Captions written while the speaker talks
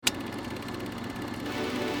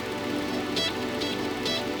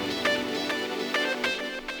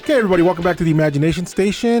Okay, everybody, welcome back to the Imagination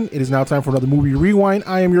Station. It is now time for another movie rewind.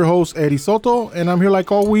 I am your host, Eddie Soto, and I'm here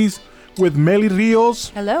like always with Meli Rios.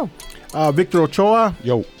 Hello. Victor Ochoa.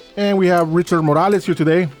 Yo. And we have Richard Morales here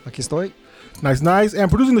today. Aquí estoy. Nice.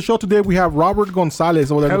 And producing the show today, we have Robert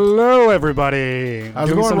Gonzalez over there. Hello, everybody. How's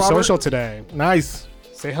it Doing going, some Robert? social today. Nice.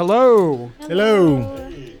 Say hello.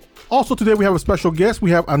 Hello. Also today, we have a special guest.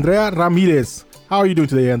 We have Andrea Ramirez. How are you doing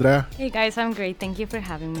today, Andrea? Hey guys, I'm great. Thank you for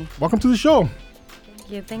having me. Welcome to the show.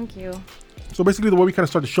 Thank you. So basically, the way we kind of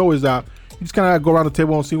start the show is that you just kind of go around the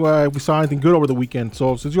table and see if we saw anything good over the weekend.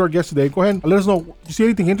 So since you're our guest today, go ahead and let us know. Do you see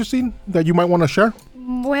anything interesting that you might want to share?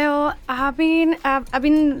 Well, I've been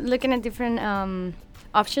looking at different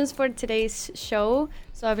options for today's show.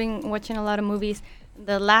 So I've been watching a lot of movies.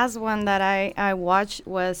 The last one that I watched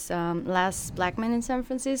was Last Black Man in San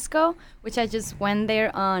Francisco, which I just went there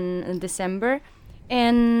in December.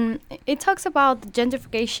 And it talks about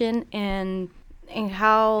gentrification and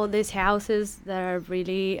how these houses that are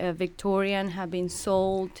really Victorian have been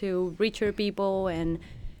sold to richer people, and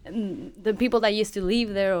the people that used to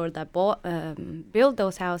live there or that built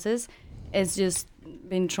those houses is just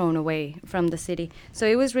been thrown away from the city. So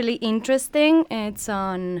it was really interesting. It's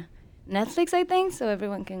on Netflix, I think, so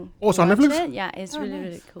everyone can. Oh, it's on watch Netflix? it. Yeah, it's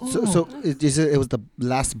really cool. So it was the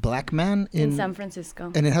last black man In San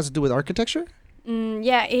Francisco. and it has to do with architecture?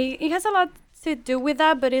 Yeah, it has a lot to do with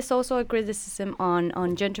that, but it's also a criticism on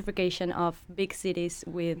gentrification of big cities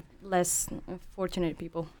with less fortunate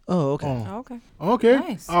people. Oh, okay. Okay. Okay.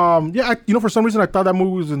 Nice. For some reason I thought that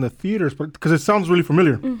movie was in the theaters, but because it sounds really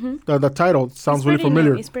familiar. The title sounds It's really pretty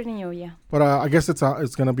familiar. New. It's pretty new, yeah. But I guess it's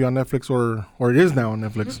gonna be on Netflix or it is now on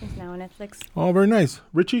Netflix. It's now on Netflix. Oh, very nice.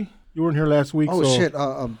 Richie, you weren't here last week. Oh, so shit.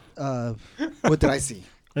 What did I see?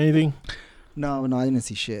 Anything? No, I didn't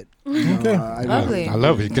see shit. Okay. Lovely. I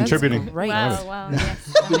love it. That's Contributing. Great. Wow.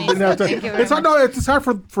 Yes. Amazing. Didn't have to- Thank you very it's hard. much. No, it's hard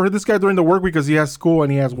for this guy during the work because he has school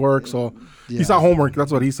and he has work. So he saw homework.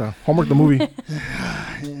 That's what he saw. Homework, the movie.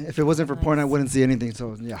 If it wasn't for porn, I wouldn't see anything.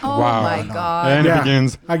 So, yeah. Oh Wow. my God. And Yeah. it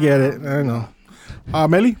begins. I get it. I know.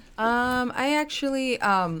 Melly? I actually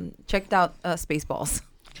checked out Spaceballs.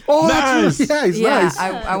 Oh, Nice. yeah, he's Yeah, nice.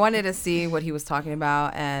 I wanted to see what he was talking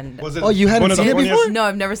about, and Was it Oh, you hadn't one of the seen it funniest- before? no,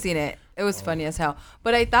 I've never seen it. It was funny as hell.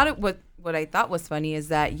 But I thought what I thought was funny is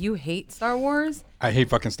that you hate Star Wars, I hate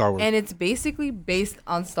fucking Star Wars. and it's basically based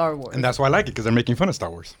on Star Wars. And that's why I like it, because they're making fun of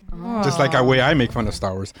Star Wars. Just like the way I make fun of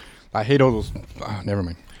Star Wars. I hate all those. Never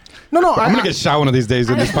mind. No. I'm going to get shot one of these days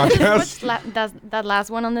in this podcast. That last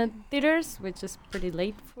one on the theaters, which is pretty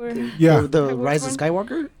late for. Yeah. The Rise of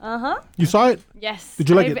Skywalker? You saw it? Yes. Did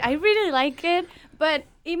you like it? I really like it, but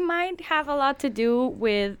it might have a lot to do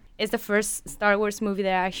with it's the first Star Wars movie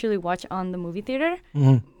that I actually watched on the movie theater,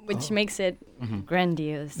 which makes it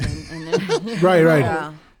grandiose. And Right.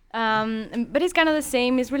 Yeah. But it's kind of the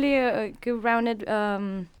same. It's really a good rounded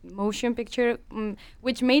motion picture,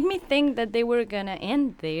 which made me think that they were gonna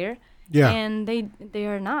end there. Yeah. And they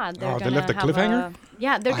are not. They're Oh, they gonna left a have cliffhanger? they're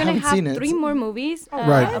I gonna haven't seen have it. 3 more movies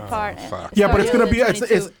Right. apart. fuck. Yeah, but it's going to be... It's,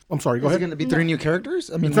 22. I'm sorry, go Is it ahead. going to be 3 new characters?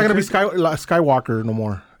 I mean, It's not going to be Skywalker no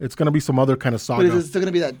more. It's going to be some other kind of But saga. is it still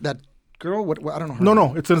going to be that girl? What? I don't know her No,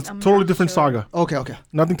 name. it's a I'm totally not different sure. saga. Okay.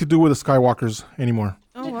 Nothing to do with the Skywalkers anymore.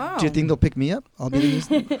 Oh wow. Do you think they'll pick me up? I'll be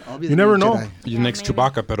the You never new know. Jedi. Your next maybe.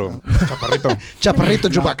 Chewbacca, pero chaparrito. Chaparrito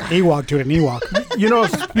Chewbacca. Ewok, dude, an Ewok. You know,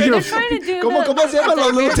 speaking They're of... trying to do ¿Cómo se llaman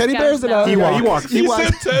los little teddy bears de la... Yeah, Ewoks. He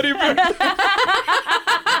said teddy bear.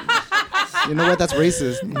 You know what? That's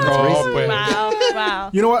racist. That's Oh, racist. pues. Wow.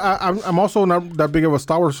 You know what? I'm also not that big of a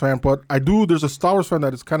Star Wars fan, but there's a Star Wars fan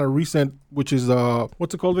that is kind of recent, which is,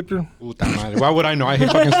 what's it called, Victor? Puta madre. Why would I know? I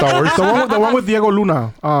hate fucking Star Wars. The one with Diego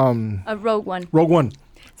Luna, A Rogue One. Rogue One.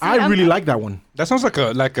 I I'm- really like that one. That sounds like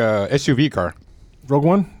a SUV car. Rogue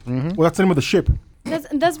One? Well, that's the name of the ship.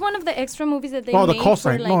 That's one of the extra movies that they Oh, the made call for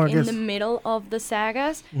sign. like No, I in guess. the middle of the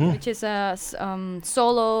sagas, which is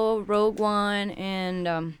Solo, Rogue One,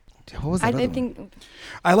 and What was that I other one? think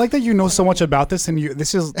I like that you know so much about this, and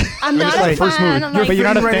this is. I'm not like a first fan. movie. I'm Yeah, like, but you're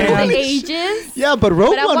not a for fan. the ages. Yeah, but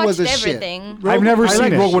Rogue But I One watched was a shit. everything. I've never I seen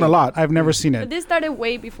like it. Rogue One a lot. I've never seen But it. this started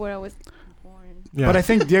way before I was born. Yeah. But I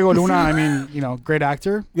think Diego Luna, I mean, great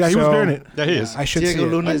actor. Yeah, he was So there in it. Yeah, he is. I should Diego see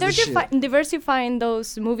it. Luna And is they're the shit. diversifying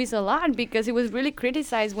those movies a lot because it was really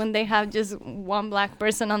criticized when they have just one black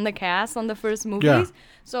person on the cast on the first movies. Yeah.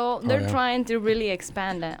 So they're yeah. trying to really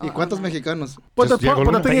expand that. ¿Y cuántos mexicanos? But Just Diego the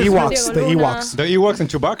Luna. thing The is, Ewoks. The Diego Luna. Ewoks. The Ewoks and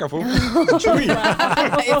Chewbacca, fool. Chewie.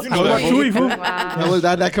 You know that, fool. Chewie, fool.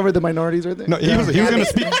 Wow. That covered the minorities right there? No, he was gonna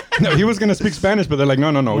speak. No, he was gonna speak Spanish, but they're like,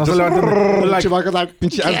 no. No Just se levanten. Like, Chewbacca's like,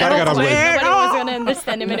 pinche asgárgaras, güey. Nobody was gonna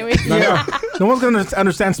understand him anyway. no one's going to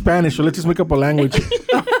understand Spanish, so let's just make up a language.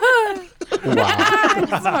 Wow. It's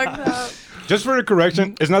fucked up. Just for a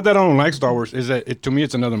correction, it's not that I don't like Star Wars. Is that to me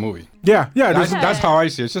it's another movie. Yeah, yeah, That's how I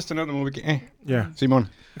see it. It's just another movie. yeah. Simon.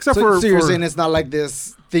 Except So, for so you're for- saying it's not like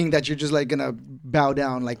this thing that you're just like gonna bow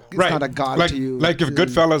down, like it's not a god like, to you. Like if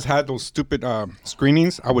Goodfellas had those stupid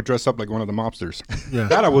screenings, I would dress up like one of the mobsters. Yeah.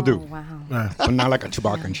 That I will do. Wow. Yeah. But not like a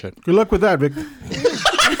Chewbacca and shit. Good luck with that, Vic. Good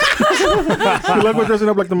luck with dressing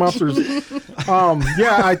up like the mobsters.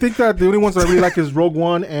 Yeah, I think that the only ones that I really like is Rogue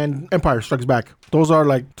One and Empire Strikes Back. Those are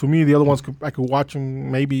like, to me, the other ones I could watch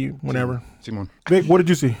them maybe whenever. Simon. Vic, what did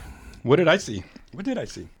you see? What did I see? What did I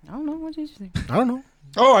see? I don't know. What did you say? I don't know.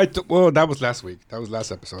 Oh, well, that was last week. That was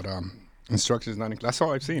last episode. Instructions not included. That's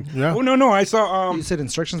all I've seen. Yeah. Oh no, I saw. You said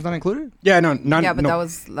instructions not included? Yeah, no, not. Yeah, but no. that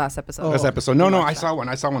was last episode. Last episode. No, I saw one.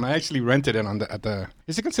 I actually rented it at the.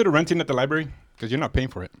 Is it considered renting at the library? Because you're not paying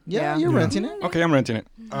for it. Yeah, Yeah. you're Yeah. renting it. Okay, I'm renting it.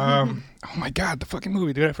 Oh my God, the fucking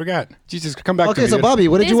movie, dude! I forgot. Jesus, come back. Okay, to so me. Bobby,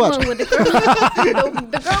 what did This you watch? one with the girl, the girl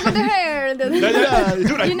with the hair. Yeah,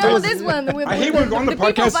 dude, You know this one with I hate when we go on the people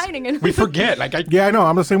podcast. fighting and We forget. Like I. Yeah, I know.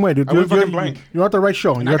 I'm the same way, dude. I went fucking blank. You're at the right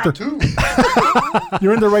show. I You're, got two.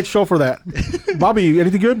 you're in the right show for that. Bobby,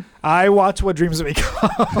 anything good? I watch What Dreams of Me.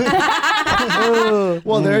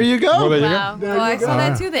 Well, there you go. Well, there you go. Wow. Oh, I saw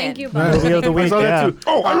that too. Then. Thank you, Yeah. Bob. Movie of the I week. saw that Yeah. too.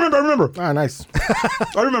 Oh, I remember. Ah, nice.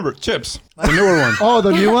 I remember. Chips, the newer one. Oh,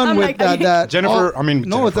 the new one I'm with like, that. Jennifer. oh, I mean,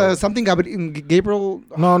 no, it's Jennifer. something Gabriel.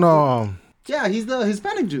 No. Yeah, he's the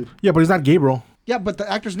Hispanic dude. Yeah, but he's not Gabriel. Yeah, but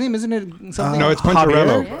the actor's name isn't it something? No, it's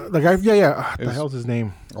Javier? Poncherello. The guy, yeah. What the It's- hell's his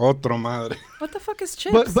name? Otro madre. What the fuck is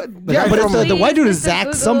chips? but yeah, guy but from- it's the white dude is Please, Zach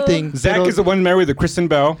Google. something. Zach Pero- is the one married with Kristen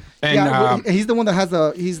Bell, and yeah, well, he's the one that has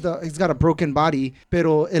he's got a broken body.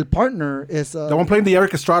 Pero el partner is The one playing the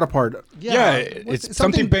Eric Estrada part. yeah, what's- it's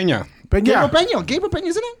something Peña. Peña. Gabriel Peña,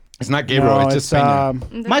 isn't it? It's not Gabriel. No, it's just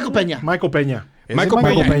Peña. Michael Peña. Michael Peña. Is Michael it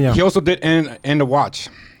Peña. Peña? He also did and the Watch.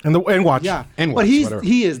 And Watch. Yeah, And but Watch, whatever.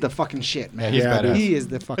 he is the fucking shit, man. Yeah, he's Yeah, badass. He is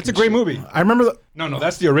the fucking. It's a great shit. movie. I remember the. No,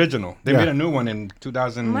 that's the original. They Yeah. made a new one in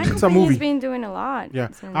 2000. Michael It's a movie. Peña's been doing a lot. Yeah.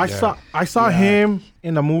 So- I saw him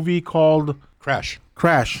in a movie called Crash.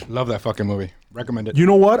 Crash. Love that fucking movie. Recommend it. You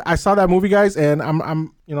know what? I saw that movie, guys, and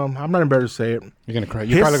I'm not embarrassed to say it. You're gonna cry.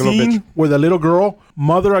 You're His probably like a little scene bitch. with the little girl,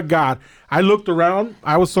 mother of God. I looked around.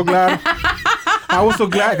 I was so glad. I was so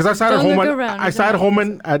glad because I sat at Don't home. look And, around. I sat at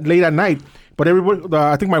home at late at night. But everybody,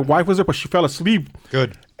 I think my wife was there, but she fell asleep.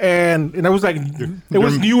 Good. And I was like, it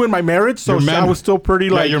was new in my marriage, so your man- I was still pretty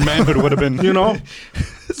Yeah, like, your manhood would have been. you know.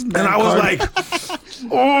 And I was like,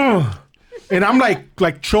 oh, and I'm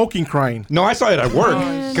like choking, crying. No, I saw it at work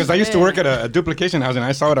because I used to work at a duplication house, and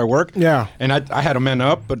I saw it at work. Yeah. And I had to man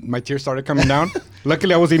up, but my tears started coming down.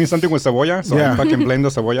 Luckily, I was eating something with cebolla, so Yeah. I fucking blamed the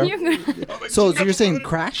cebolla. So you're saying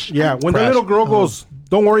Crash? Yeah, when the Crash. little girl goes,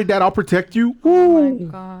 "Don't worry, Dad, I'll protect you." Oh my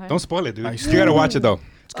God. Don't spoil it, dude. You gotta watch it though.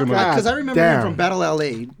 It's a good movie. God Because I remember damn. him from Battle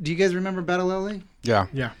LA. Do you guys remember Battle LA? Yeah.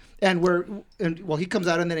 Yeah. And well, he comes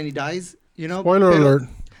out and then he dies. You know. Spoiler Pero- alert.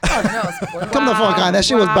 Oh, no, spoiler. Come the fuck on! That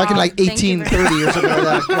shit was back in like Thank you 1830 or something like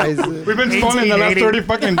that. Guys. We've been spoiling the last 1880.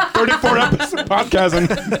 fucking 34 episodes podcast, and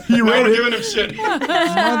he wrote giving him shit.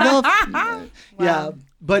 Yeah,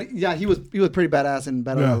 but yeah, he was pretty badass in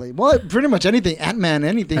Battle Yeah. LA. Well, pretty much anything, Ant-Man,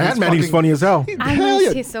 anything. Ant-Man, he's funny as hell. I Hell miss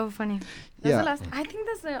yeah. he's so funny. That's Yeah. the last. I think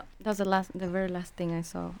that's the very last thing I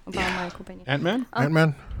saw about Michael Peña. Ant-Man?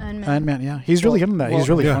 Ant-Man. Ant-Man. Ant-Man, yeah. He's really good in that. He's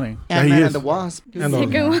really yeah. funny. Yeah, he Ant-Man is. and the Wasp. And the-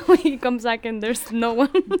 Second when he comes back and there's no one.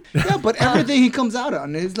 Yeah, but everything he comes out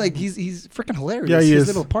on is like he's freaking hilarious. Yeah, he His is.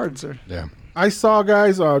 little parts are. Yeah. I saw,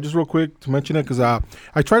 guys, just real quick to mention it, because I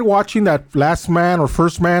tried watching that Last Man or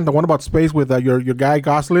First Man, the one about space with your guy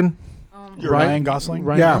Gosling. Ryan Gosling.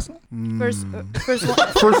 Ryan Yeah. Gosling? First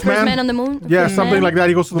First Man. man on the moon. Yeah, First something man. like that.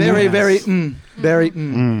 He goes to the Very, moon. very.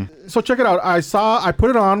 So check it out. I put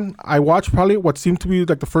it on. I watched probably what seemed to be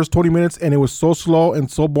like the first 20 minutes, and it was so slow and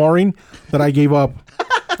so boring that I gave up.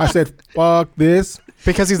 I said, fuck this.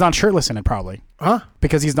 Because he's not shirtless in it, probably. Huh?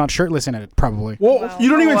 Because he's not shirtless in it, probably. Well, you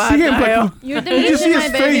don't even What see him. the hell? Like, You You just see my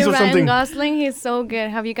his baby face or Ryan something. Gosling. He's so good.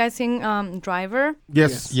 Have you guys seen Driver?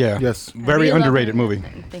 yes. Yeah. Yes. Very I really love underrated him. movie.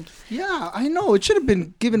 Thank you. Yeah, I know. It should have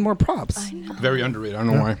been given more props. I know. Very underrated. I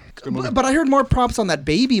don't know why. It's a good movie. But I heard more props on that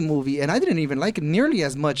Baby movie, and I didn't even like it nearly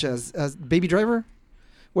as much as Baby Driver,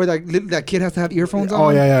 where that kid has to have earphones on. Oh,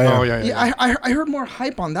 yeah. Oh, yeah. Yeah, I heard more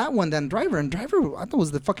hype on that one than Driver, and Driver I thought was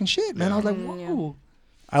the fucking shit, man. I was like, whoa.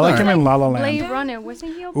 I like him in La La Blade Land. Runner,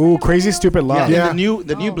 wasn't he? Ooh, Crazy Stupid Love. Yeah, Yeah.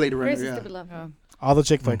 the new Blade Runner. Crazy Yeah. Stupid Love. All the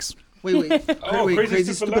chick flicks. Wait. Oh,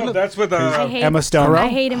 Crazy Stupid Love. That's with I hate Emma Stone. I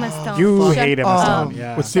hate Emma Stone. You Shut hate Emma up. Stone.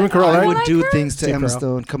 Yeah. With Stephen Carell, I right? would do her? things to Steve Emma Carell.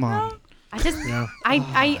 Stone. Come on. I just, Yeah.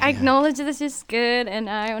 I acknowledge that she's good and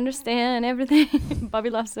I understand everything. Bobby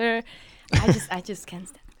loves her. I just can't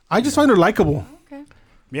stand. I just find her likable. Okay.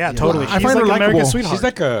 Yeah, totally. I She's find her like American likable. Sweetheart. She's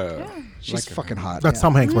like a. She's fucking hot. That's yeah.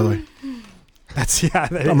 Tom Hanks, by the way. That's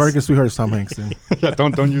that is. American Sweetheart is Tom Hanks. Dude. Yeah,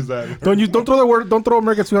 don't use that. Don't throw the word. Don't throw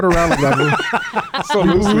American Sweetheart around like that. Dude. So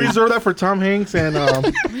We loosely. reserve that for Tom Hanks and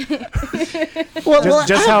Well,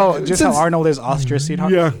 Just how since- Arnold is Austria's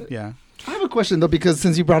sweetheart. Yeah. Yeah. I have a question though, because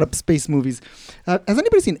since you brought up space movies, has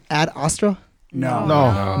anybody seen Ad Astra? No.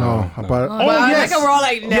 no. But Well, yes. like we're all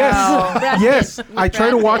like, no. Yes, I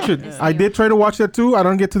tried to watch it. I did try to watch that too. I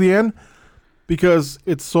don't get to the end because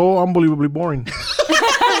it's so unbelievably boring.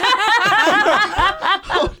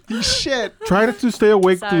 Shit. Try to stay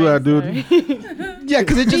awake to that, dude. Yeah,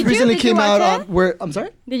 because it just Did you? recently Did you came out watch on where. I'm sorry.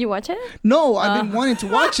 Did you watch it? No, I've been wanting to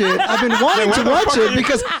watch it. I've been wanting to watch it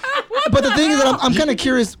because. But the thing is that I'm kind of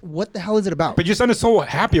curious. What the hell is it about? But you sounded so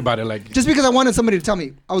happy about it, like. Just because I wanted somebody to tell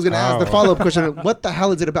me, I was gonna ask the Oh. follow-up question. What the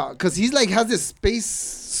hell is it about? Because he's like has this space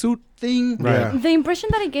suit thing. Right. Yeah. The impression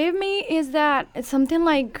that it gave me is that it's something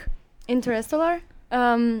like Interstellar.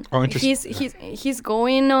 He's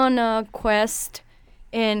going on a quest,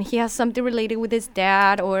 and he has something related with his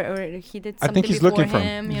dad, or he did I something think he's before looking for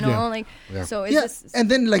him. You know, Yeah. like Yeah. so. It's Yeah, just, and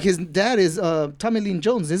then like his dad is Tommy Lee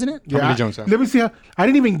Jones, isn't it? Tommy Lee Jones, yeah. Let me see. I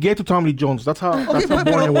didn't even get to Tommy Lee Jones. That's how. Okay, That's how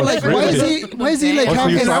but boring it was. like, Really? why is he like? Oh, so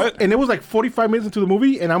you saw it? And it was like 45 minutes into the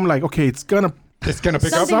movie, and I'm like, okay, it's gonna It's gonna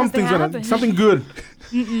pick up. Something- something's something good.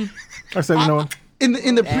 I said, you know, In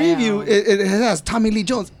the preview, it has Tommy Lee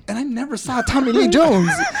Jones, and I never saw Tommy Lee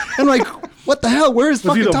Jones. I'm like, what the hell? Where is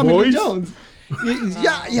Was he fucking the Tommy Lee voice? Jones? Yeah. Was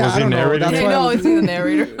I he don't know. narrating That's it? I why I know, was- it's the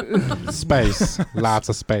narrator. Space. Lots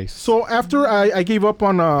of space. so after I gave up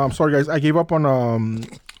on, I'm sorry guys, I gave up on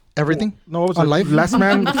everything. no, what was On it? life? Last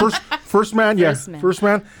Man, first man, yeah, First Man. First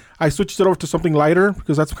Man. I switched it over to something lighter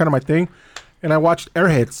because that's kind of my thing, and I watched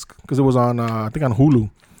Airheads because it was on, I think on Hulu.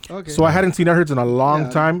 Okay. So I hadn't seen Airheads in a long Yeah.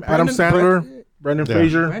 time. Adam Sandler, Brendan Yeah.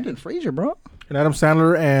 Fraser, Brandon Fraser, bro. and Adam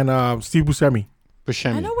Sandler and Steve Buscemi.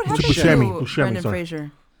 Buscemi. I know what Mr. happened Buscemi, to Buscemi, Brendan sorry.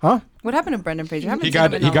 Fraser. Huh? What happened to Brendan Fraser? I haven't He seen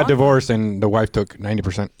got him in a got long- divorced and the wife took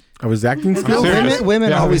 90%. Of his acting skills. serious. Women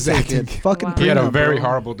Yeah, always I was take it. Fucking Wow. He had a prenup, very bro.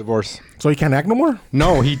 horrible divorce. So he can't act no more.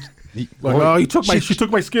 No, he Like, oh, she took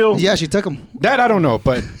my skill. Yeah, she took him. that I don't know,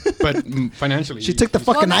 but financially She took the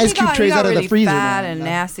Well, fucking then ice he cube got- he trays got out of really the freezer. fat man. and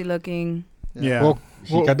nasty looking. Yeah. Well,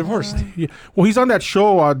 he got divorced. Yeah. Well, he's on that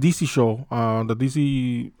show, DC show, the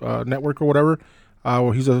DC network or whatever.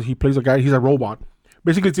 Where he plays a guy. He's a robot.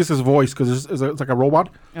 Basically, it's just his voice because it's like a robot.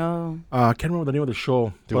 Oh. I can't remember the name of the show.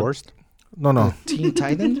 but- Divorced? No. Teen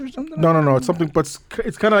Titans or something? No. It's something, but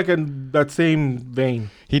it's kind of like in that same vein.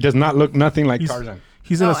 He does not look nothing like He's- Tarzan.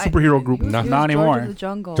 He's in a superhero group. He was No. George Not anymore. of the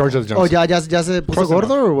Jungle. George of the Oh, Jungle. ya se puso Close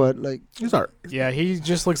gordo or what? Like, He's alright. Yeah, he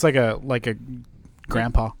just looks like a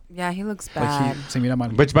grandpa. Yeah, he looks Like bad. se mira mal.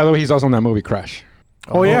 Which, by the way, he's also in that movie Crash.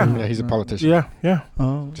 Oh, yeah. Yeah, he's a politician. Yeah.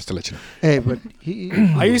 oh, Just to let you know. hey, but he.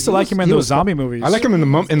 I used to like him in he those was- zombie movies. I like him in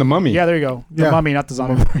the Mummy. Yeah, there you go. The Yeah. Mummy, not the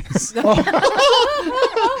zombie movies.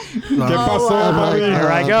 ¿Qué pasó, Bobby? Here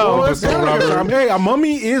I Oh, go. that's kind of like hey, a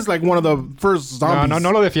mummy is like one of the first zombies.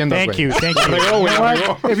 No lo defiendas, Thank güey. you.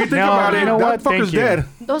 If you think No, about it, you know that what? Thank fucker's you. dead.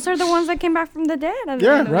 Those are the ones that came back from the dead. at the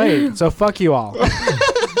Yeah, end of it. Right. So fuck you all.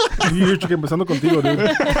 You're empezando contigo, dude.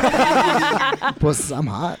 Pues I'm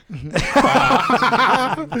hot.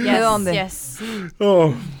 ¿Dónde? Yes.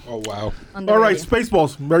 Oh, Oh, wow. On the all right. radio.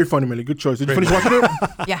 Spaceballs, very funny, Millie. Good choice. Did you finish watching it?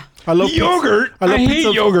 Yeah. I love Yogurt? I love hate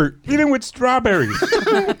pizza. yogurt. Even with strawberries.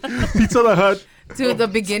 Pizza the Hut. To the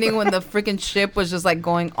beginning when the freaking ship was just like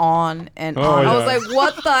going on and Oh, on. I was yeah. like,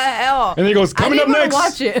 what the hell? And he goes, coming I up didn't even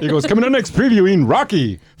next. watch it. He goes, coming up next, previewing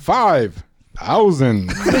Rocky 5,000.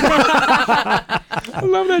 I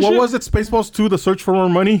love that What shit. was it? Spaceballs 2, The Search for More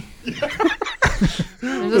Money?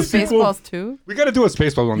 There's a the sequel? Spaceballs too. We got to do a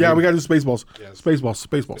Spaceball one. Yeah, dude. we got to do Spaceballs. Yes. Spaceballs.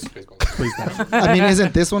 Spaceball. I mean,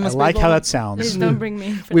 isn't this one a I like how Spaceball? that Please sounds. don't bring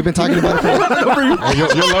me. We've been talking about it. Oh,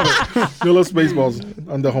 you'll love it. You'll love Spaceballs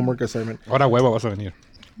on the homework assignment. Ahora huevo vas a venir.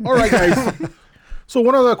 All right, guys. So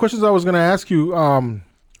one of the questions I was going to ask you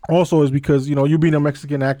also is because, you being a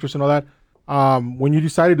Mexican actress and all that, when you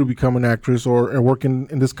decided to become an actress or work in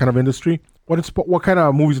this kind of industry, what kind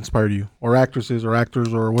of movies inspired you? Or actresses or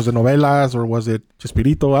actors? Or was it novelas? Or was it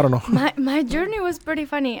Chespirito? I don't know. My journey was pretty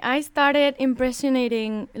funny. I started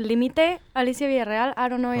impersonating Límite, Alicia Villarreal. I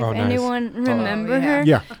don't know if Oh, nice. anyone remember yeah. her.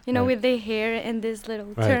 Yeah. Right. With the hair and this little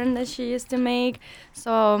Right. turn that she used to make.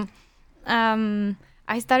 So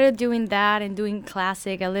I started doing that and doing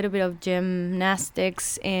classic, a little bit of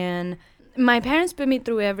gymnastics. And my parents put me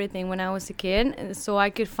through everything when I was a kid so I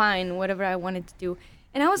could find whatever I wanted to do.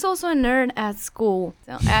 And I was also a nerd at school.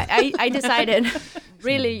 So I decided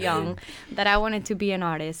really young that I wanted to be an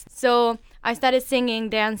artist. So I started singing,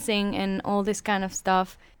 dancing, and all this kind of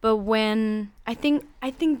stuff. But when I think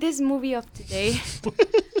this movie of today,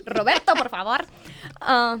 Roberto, por favor.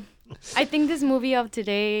 I think this movie of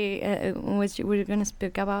today, which we're gonna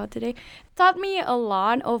speak about today, taught me a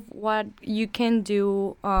lot of what you can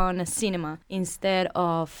do on a cinema instead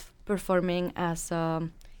of performing as a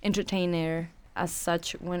entertainer as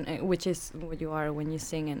such, which is what you are when you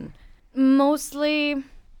sing. And mostly,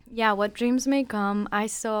 yeah, what dreams may come. I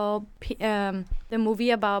saw the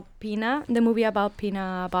movie about Pina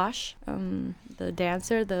Bausch, the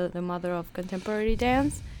dancer, the mother of contemporary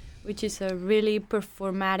dance, which is a really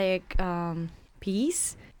performatic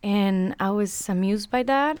piece. And I was amused by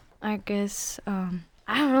that. I guess, I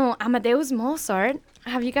don't know, Amadeus Mozart.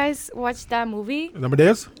 Have you guys watched that movie?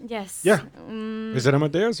 Amadeus? Yes. Yeah. Is it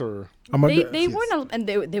Amadeus or?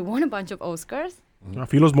 They won a bunch of Oscars.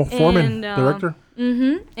 Philos Forman, And, director.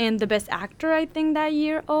 And the best actor, I think, that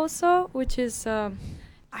year also, which is,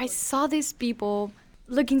 I saw these people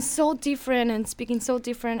looking so different and speaking so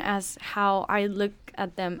different as how I look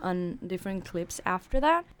at them on different clips after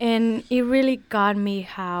that. And it really got me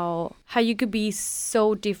how you could be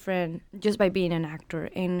so different just by being an actor,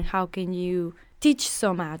 and how can you teach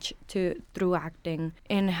so much through acting,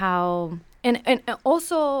 and how and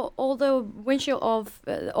also all the windshield of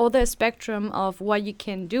all the spectrum of what you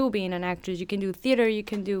can do being an actress. You can do theater, you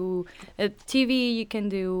can do TV, you can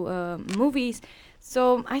do movies.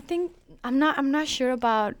 So I think I'm not sure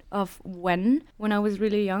about when I was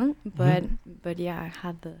really young, but yeah, I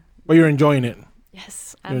had the. But you're enjoying it.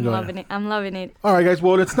 Yes, You're enjoying it. I'm loving it. All right, guys.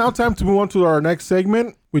 Well, it's now time to move on to our next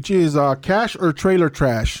segment, which is cash or trailer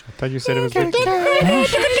trash. I thought you said it was Victor. You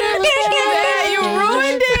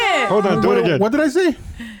ruined it. Hold on, do it again. What did I say?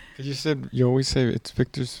 You said you always say it's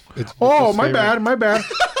Victor's. Oh, my bad. My bad.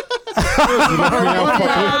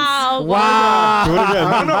 Wow. Do it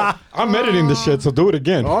again. No. I'm editing this shit, so do it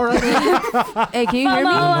again. All right. Hey, can you hear me?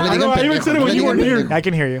 I know. I even said it when you weren't here. I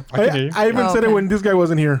can hear you. I can hear you. I even said it okay. when this guy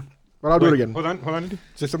wasn't here. But I'll do it again. Hold on.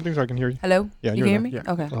 Say something so I can hear you. Hello? Yeah, you you're hear there. me? Yeah.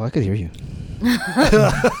 Okay. Oh, I could hear you.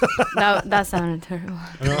 That sounded terrible.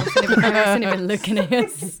 I wasn't even looking at it. You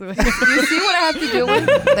see what I have to deal with?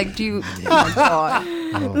 Like, do you... Oh, my God.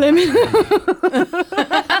 Let me.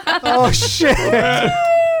 Oh shit!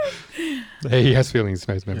 Hey, he has feelings,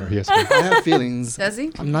 guys. Remember, he has feelings. I have feelings. Does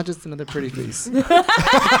he? I'm not just another pretty face. I'm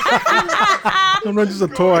not just a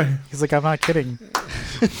toy. He's like, I'm not kidding.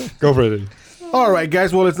 Go for it. All right,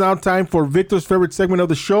 guys. Well, it's now time for Victor's favorite segment of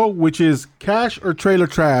the show, which is cash or trailer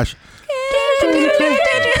trash.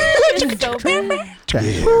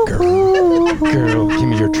 Girl, give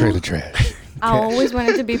me your trailer trash. I always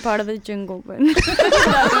wanted to be part of the jingle, but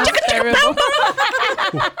that was terrible.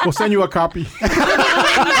 We'll send you a copy.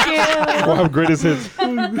 We'll have greatest hits.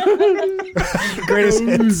 Greatest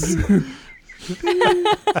hits.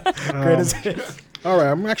 Greatest hits. All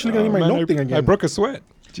right, I'm actually going to need my note thing again. I broke a sweat.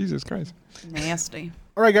 Jesus Christ. Nasty.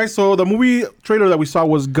 All right, guys. So the movie trailer that we saw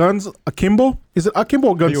was Guns Akimbo. Is it Akimbo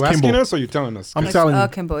or Are Guns you asking Kimbo? us or you telling us? I'm telling you.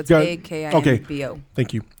 Kimbo. It's Gun- A-K-I-M-B-O.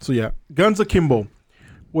 Thank you. So yeah, Guns Akimbo.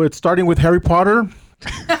 With starting with Harry Potter.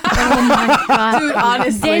 Oh my God. Dude,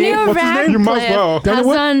 honestly. Daniel What's his name? Radcliffe You must well. has Daniel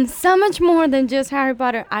what? done so much more than just Harry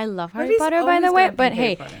Potter. I love Harry he's Potter, by the always way, gonna be but Harry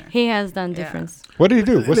hey, Potter. he has done Yeah. difference. What did he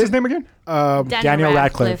do? What's his name again? Daniel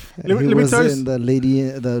Radcliffe. Let me he was tell you. in the lady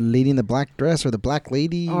in the black dress, or the black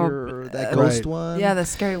lady, or that ghost one. Yeah, the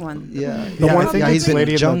scary one. Yeah, The one- I think he's it's been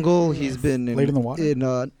Lady in in the- Jungle. He's been in Lady in the Water?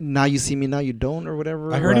 In Now You See Me, Now You Don't, or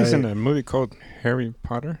whatever. I heard he's in Right. a movie called Harry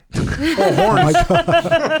Potter.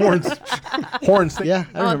 Oh, horns. Horns. Yeah,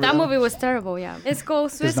 I Oh, remember that movie was terrible. Yeah, it's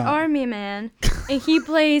called Swiss not. Army Man, and he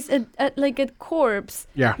plays like a corpse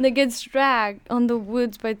Yeah. that gets dragged on the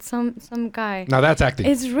woods by some guy. Now that's acting.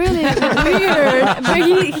 It's really weird, but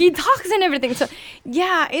he talks and everything. So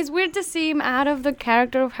yeah, it's weird to see him out of the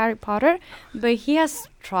character of Harry Potter, but he has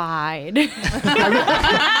tried.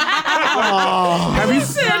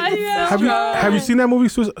 Have you seen that movie,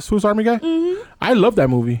 Swiss Army Guy? Mm-hmm. I love that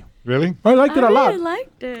movie. Really? I liked it a lot. I really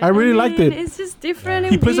liked it. I really liked it. It's just different.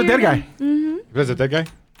 He and plays a dead weird. guy. Mm-hmm. Was it that guy?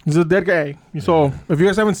 He's a dead guy. So if you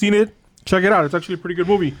guys haven't seen it, check it out. It's actually a pretty good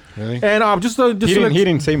movie. Really? And just to He let-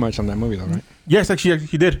 didn't say much on that movie though, right? yes, actually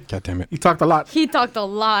he did. God damn it. He talked a lot. He talked a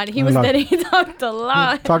lot. He A was lot. dead. He talked a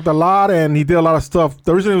lot. Talked a lot, and he did a lot of stuff.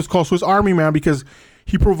 The reason it was called Swiss Army Man because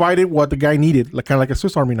he provided what the guy needed, like kind of like a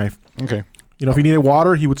Swiss Army knife. Okay. You know, if he needed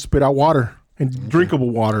water, he would spit out water and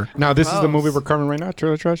drinkable water. Now this is the movie Gross. we're covering right now,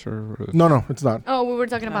 Trailer Trash, or No, it's not. Oh, we were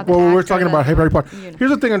talking about the Well, we're actor talking that- about Harry Potter. you know.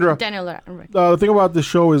 Here's the thing, Andrea. Daniel Radcliffe. The thing about this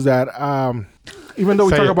show is that even though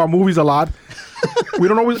we Say talk it. about movies a lot, we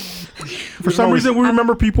don't always. For some reason, we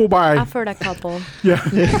remember people by. I've heard a couple. Yeah,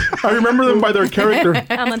 I remember them by their character.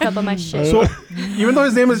 I'm on top of my shit. So even though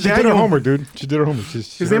his name is She did her Daniel, homework, dude. She did her homework.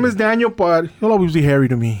 his name is Daniel, but he'll always be Harry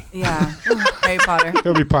to me. Yeah. Harry Potter.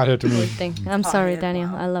 He'll be pothead to me. Thing. I'm sorry, Daniel.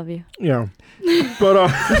 I love you. Yeah, but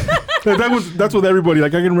that's with everybody.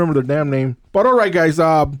 Like I can remember their damn name. But all right, guys.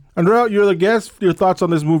 Andrea, you're the guest. Your thoughts on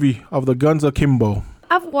this movie of the Guns Akimbo?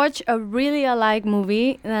 I've watched a really alike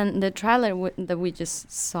movie than the trailer that we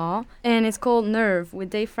just saw, and it's called Nerve with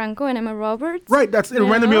Dave Franco and Emma Roberts. Right. It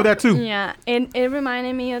reminded me of that too. Yeah, it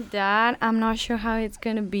reminded me of that. I'm not sure how it's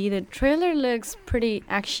gonna be. The trailer looks pretty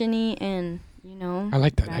actiony and I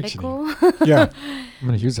like that, radical. Yeah. I'm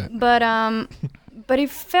gonna use that. But it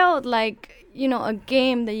felt like a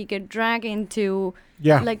game that you get dragged into.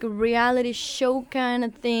 Yeah. Like a reality show kind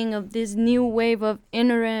of thing of this new wave of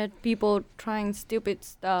internet people trying stupid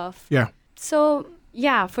stuff. Yeah. So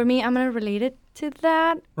yeah, for me, I'm gonna relate it to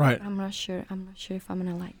that. Right. I'm not sure if I'm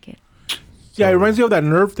gonna like it. Yeah, it reminds me of that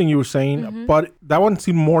Nerve thing you were saying, Mm-hmm. but that one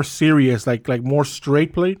seemed more serious, like more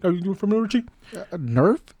straight play. Are you familiar, Richie?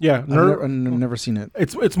 Nerve? Yeah, Nerve. I've never seen it.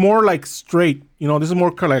 It's more like straight. This is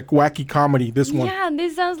more kind of like wacky comedy. This one. Yeah,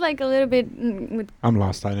 this sounds like a little bit with I'm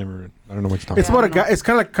lost. I don't know what you're talking It's about. about a guy. It's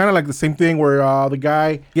kind of like the same thing where the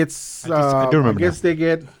guy gets. I do remember I guess you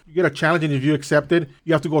get a challenge, and if you accept it,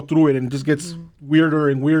 you have to go through it, and it just gets weirder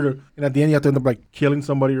and weirder. And at the end, you have to end up like killing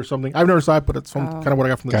somebody or something. I've never saw it, but it's kind of what I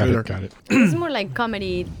got from the trailer. Got it. it's more like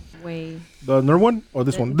comedy way. The Nerve one or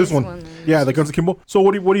this one? This This one. one. Yeah, the Guns Akimbo. So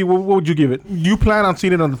what would you give it? You plan on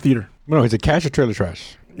seeing it on the theater? No, is it cash or trailer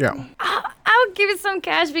trash? Yeah. I would give it some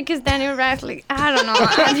cash because Daniel Radcliffe. I don't know.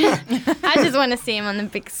 I just want to see him on the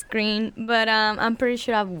big screen. But I'm pretty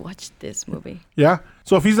sure I've watched this movie. Yeah.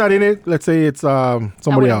 So if he's not in it, let's say it's somebody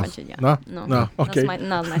I wouldn't else. watch it, yeah. No. Okay. That's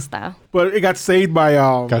not my style. But it got saved by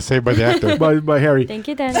Got saved by the actor. by Harry. Thank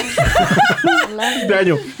you, Daniel. I love you.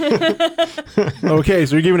 Daniel. Okay,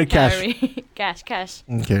 so you're giving it cash. Harry. Cash.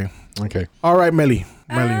 Okay. Okay. All right, Melly.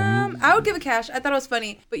 I would give it cash. I thought it was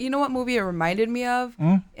funny. But you know what movie it reminded me of?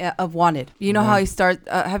 Of Wanted. You know how he starts...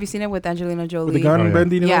 have you seen it with Angelina Jolie? With the gun Oh, yeah.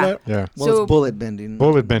 bending and Yeah. all that? Yeah. Well, So- it's bullet bending.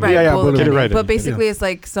 Bullet bending. Right, Yeah, bullet bullet Get it bending. right. But basically, it's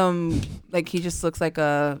like like he just looks like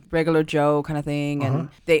a regular Joe kind of thing, and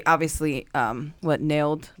they obviously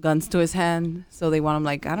nailed guns to his hand, so they want him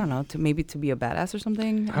like I don't know to be a badass or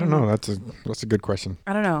something. I don't know. That's a good question.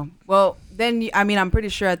 I don't know. Well, then I'm pretty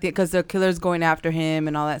sure because the killer's going after him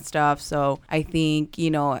and all that stuff. So I think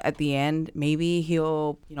at the end maybe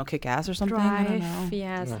he'll kick ass or something. I don't know. Drive,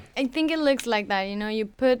 yes. I think it looks like that. You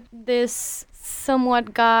put this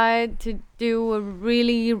somewhat guy to do a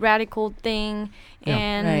really radical thing,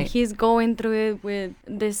 and Right. he's going through it with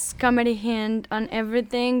this comedy hint on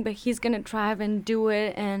everything, but he's gonna try and do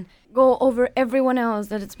it and go over everyone else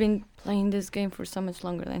that has been playing this game for so much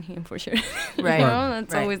longer than him, for sure. Right.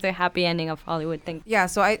 That's Right. always the happy ending of Hollywood thing. Yeah,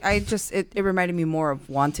 so I just it reminded me more of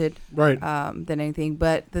Wanted Right. than anything.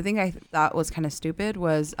 But the thing I thought was kind of stupid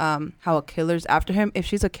was how a killer's after him. If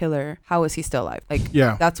she's a killer, how is he still alive? Like,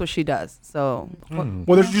 Yeah. that's what she does. So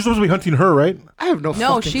Well, you're supposed to be hunting her, right? I have no.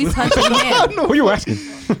 no, fucking she's clue. hunting him. Who are you asking?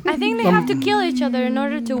 I think they have to kill each other in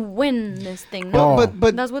order to win this thing. Oh.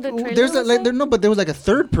 But That's what the trailer there's was like saying? but there was like a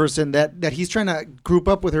third person that he's trying to group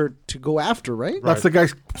up with her to go after, right? That's the guy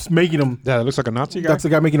making him. Yeah, it looks like a Nazi guy. That's the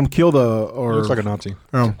guy making him kill or looks like a Nazi.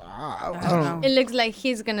 Oh. I don't know. It looks like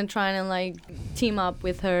he's gonna try and like team up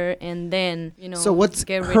with her, and then So what's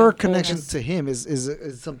get rid her of connection Boris. to him is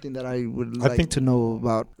something that I would I like think- to know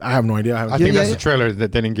about. I have no idea. I I think that's yeah. the trailer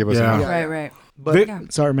that they didn't give us. Yeah. enough. Right, right. But Vic- Yeah.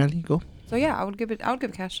 sorry, Manly, go. So yeah, I would give it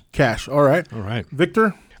cash. Cash. All right. All right.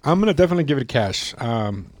 Victor. I'm gonna definitely give it cash.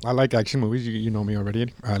 I like action movies. You know me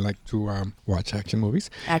already. I like to watch action movies.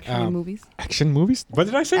 Action movies. Action movies? What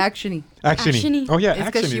did I say? Actiony. Actiony. Actiony. Oh yeah, It's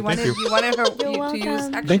because actiony. she Thank wanted you. you wanted her You're to use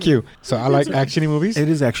welcome. action. Thank you. So I like actiony movies It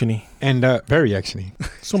is actiony. and very actiony.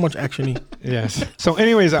 So much actiony. Yes. So,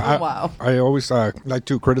 anyways, Wow. I always like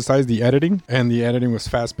to criticize the editing, and the editing was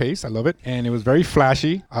fast paced. I love it, and it was very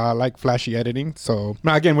flashy. I like flashy editing. So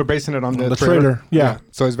now again, we're basing it on the trailer. Yeah.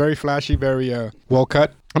 So it's very flashy, very well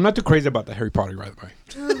cut. I'm not too crazy about the Harry Potter, by the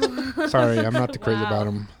way. Sorry, I'm not too crazy about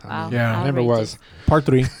him. Wow. Yeah. I never Outrageous. was. Part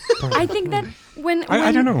 3. I think that when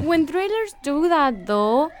I don't know. when trailers do that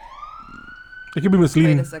though, It could be Wait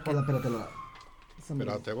misleading. a second.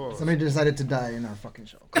 Somebody decided to die in our fucking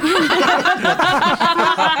show.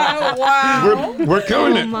 Wow. We're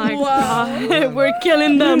killing oh it. my god, we're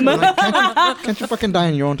killing them. Can't you fucking die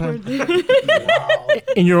in your own time?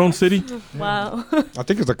 In your own city. Wow. I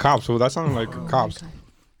think it's a cop, so that sounded like cops.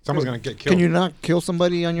 Someone's gonna get killed. Can you not kill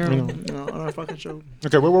somebody on your on our fucking show?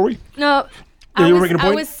 Okay, where were we? No, Yeah, I you were was, making a I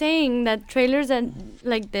point? was saying that trailers that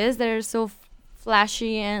like this that are so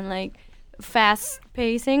flashy and like fast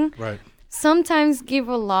pacing Right. sometimes give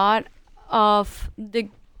a lot of the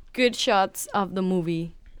good shots of the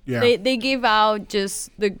movie. Yeah. They give out just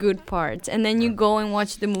the good parts, and then you go and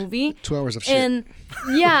watch the movie, 2 hours of shit. and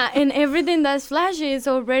yeah, and everything that's flashy is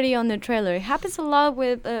already on the trailer. It happens a lot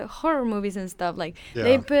with horror movies and stuff. Like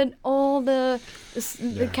they put all the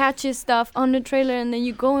catchy stuff on the trailer, and then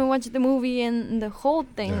you go and watch the movie, and the whole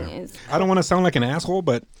thing is. I don't want to sound like an asshole,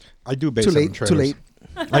 but I do base Too it on late. trailers. Too late.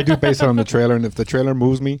 I do base it on the trailer, and if the trailer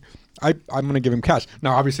moves me, I'm gonna give him cash.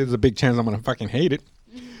 Now, obviously, there's a big chance I'm gonna fucking hate it.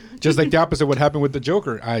 Just like the opposite of what happened with the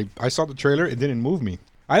Joker. I saw the trailer, it didn't move me.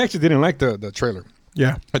 I actually didn't like the trailer.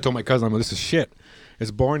 Yeah. I told my cousin, I'm like, this is shit.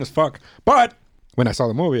 It's boring as fuck. But when I saw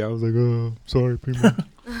the movie, I was like, oh, sorry, people.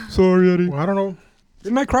 Sorry, Eddie. Well, I don't know.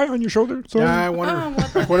 Didn't I cry on your shoulder? Sorry. Yeah, I wonder.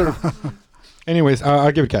 Whatever. Anyways,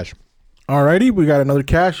 I'll give it cash. Alrighty, we got another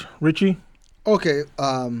cash. Richie. Okay,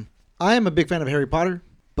 I am a big fan of Harry Potter,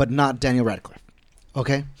 but not Daniel Radcliffe.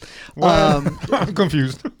 Okay. I'm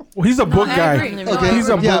confused. Well, he's a book I guy. agree. No, Okay, he's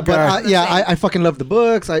a yeah, book but guy. I fucking love the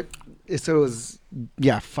books. So it was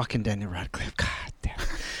fucking Daniel Radcliffe. God damn.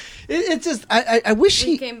 It's just I wish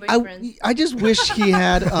We can't be friends. I just wish he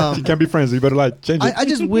had You can't be friends. You better like change it. I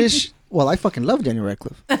just wish. Well, I fucking love Daniel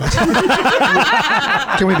Radcliffe.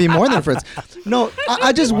 Can we be more than friends? No,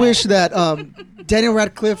 I just wish that Daniel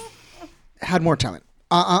Radcliffe had more talent.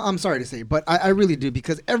 I'm sorry to say, but I really do,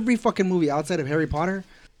 because every fucking movie outside of Harry Potter,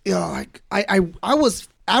 you know, like I was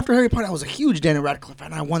after Harry Potter, I was a huge Daniel Radcliffe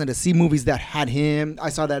fan. I wanted to see movies that had him. I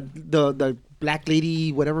saw that the Black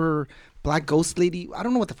Lady, whatever. Black Ghost Lady. I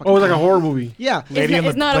don't know what the fuck. Oh, it was like a horror movie. Yeah. Lady in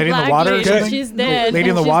it's the- not Lady a in the black Water or lady. something? She's dead. Lady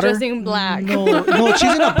in the She's Water? dressed in black. No,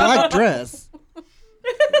 she's in a black dress.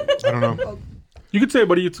 I don't know. You could say it,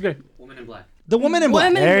 buddy. It's okay. Woman in Black. The woman in black.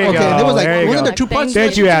 Women There you Okay, go. there was like There you wasn't go. there two parts?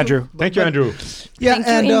 Thank you, Andrew. Thank you, Andrew. Yeah, Thank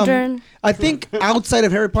you, and intern. I think outside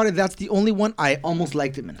of Harry Potter, that's the only one I almost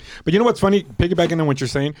liked him in. But you know what's funny? Piggybacking on what you're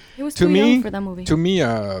saying. He was to too me, young for that movie. To me,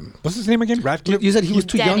 what's his name again? Radcliffe. You said he was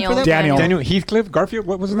too young for that? Daniel. Daniel Heathcliff. Garfield.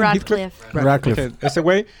 What was his name? Radcliffe. Radcliffe. Okay, that's the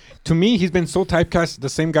way. To me, he's been so typecast. The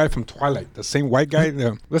same guy from Twilight. The same white guy.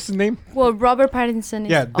 What's his name? Well, Robert Pattinson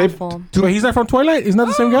is Yeah, they've- awful. So he's not from Twilight? He's not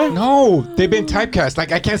the same guy? No, they've been typecast.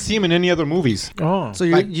 Like I can't see him in any other movies. Oh. So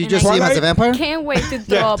you Like, you and just I see him as a Twilight? vampire? Can't wait to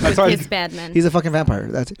throw Yeah, up that's with why his Batman. He's a fucking vampire.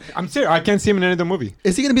 That's it. I'm serious. I can't see him in any other movie.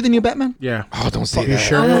 Is he gonna be the new Batman? Yeah. Oh, don't say You that.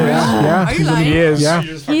 sure? Yeah. Are you lying? He is. Yeah.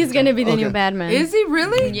 He's gonna be the new Okay. Batman. Is he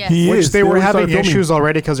really? Yes. He Which is. they were already having started filming. issues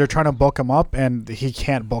already because they're trying to bulk him up, and he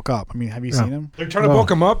can't bulk up. I mean, have you Yeah. seen him? They're trying to No.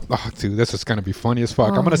 bulk him up. Oh, dude, this is gonna be funny as fuck.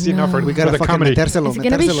 I'm gonna see it now for, We for gotta the fucking comedy. metérselo. Is it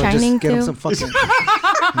gonna be metérselo, Shining just get him too? some fucking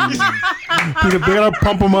They gotta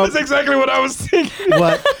pump him up. That's exactly what I was thinking.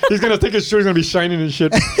 what? He's gonna take his shirt. He's gonna be shining and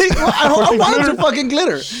shit. I want some fucking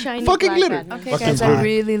glitter. Shiny Fucking black glitter. Batman. Okay, Fucking guys, good. I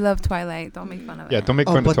really love Twilight. Don't make fun of it. Yeah, don't make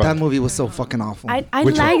Oh, fun but of that Twilight. movie was so fucking awful. I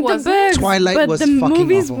Which one? like the Was it? books, Twilight but was the fucking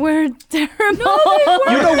movies awful. were terrible.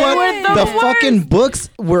 You know They what? were The worst. fucking books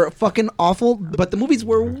were fucking awful, but the movies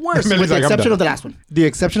were worse, Millie's with the like, I'm exception done. of the last one. The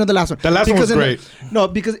exception of the last one. The last one was in the- great. No,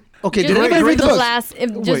 because okay, Just did because I read of the the books? last,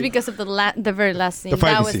 Wait. just because of the very last scene. The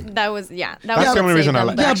fighting That was scene. that was yeah. That That's was the only what reason saved I them.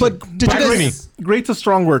 like Yeah, Action. but did you Black guys? Mini. Great's a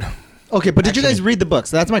strong word. Okay, but did you Actually- guys read the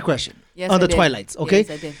books? That's my question. Yes, On I the did. Twilights, okay? Yes,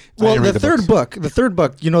 I did. I Well, didn't the read the third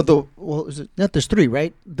book, you know is it? Yeah, there's three,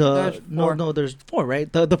 right? There's four. No, there's four,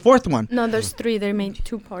 right? The fourth one. No, there's three. They made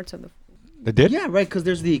two parts of the. They did? Yeah, right. Because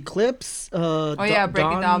there's the eclipse. Oh yeah,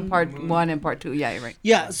 breaking down part 1 and part 2. Yeah, you're right.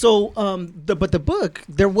 Yeah. So, but the book,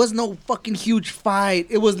 there was no fucking huge fight.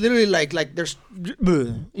 It was literally like there's, you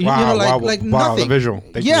know, like wow, nothing. the visual.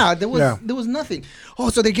 Thank you. Yeah, Yeah. there was nothing. Oh,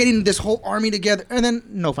 so they're getting this whole army together, and then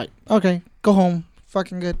no fight. Okay, go home.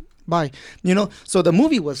 Fucking good. Bye. You know. So the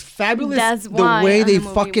movie was fabulous. That's the why way on they the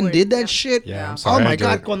movie fucking would- did that yeah. shit. Yeah, I'm Oh sorry. I my enjoyed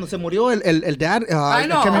god, it. cuando se murió el dad. I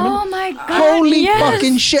know. can't remember. Oh my god! Holy yes.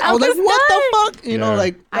 fucking shit! I was like, what the fuck? You know, Yeah.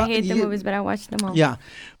 like I hate the yeah. movies, but I watched them all. Yeah,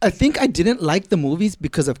 I think I didn't like the movies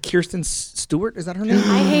because of Kirsten Stewart. Is that her name?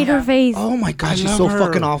 I hate her face. Oh my god, I she's love so her.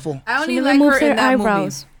 fucking awful. I only She like her removes in her that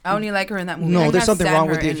eyebrows. movie. I only like her in that movie. No, I there's can't something stand wrong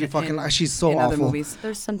with her you if you fucking. She's so in other awful. movies.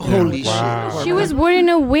 There's something. Holy Wow. shit! She was wearing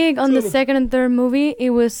a wig on the second and third movie. It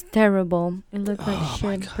was terrible. It looked like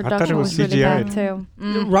shit. thought Production it was, was really CGI. bad too.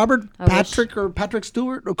 Robert I wish. Patrick or Patrick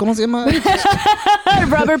Stewart or ¿cómo se llama?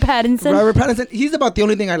 Robert Pattinson. Robert Pattinson. He's about the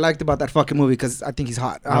only thing I liked about that fucking movie because I think he's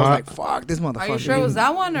hot. I was Uh, like, fuck this motherfucker. Are you sure it was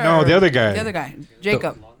that one or No, the other guy. The other guy,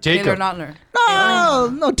 Jacob. Jacob. Taylor Lautner.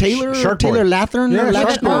 No, Taylor Shark Boy. Taylor Lathern. Yeah, or Shark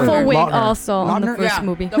Lathner. Boy. Awful wig Lautner. also on the Lautner? first Yeah.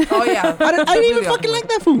 movie. Oh yeah. I didn't even fucking like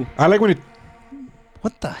that fool. I like when it.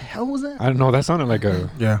 What the hell was that? I don't know. That sounded like a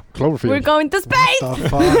Yeah. Cloverfield. We're going to space. The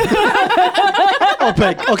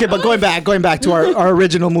fuck? Okay, but going back to our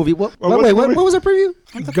original movie. What was the movie? was our preview?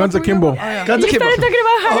 Guns Akimbo. Guns You Akimbo. started talking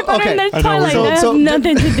about Harry Potter okay. and then I know, Twilight. so- That has so-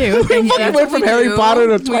 nothing to do. We fucking That's went what from we Harry do. Potter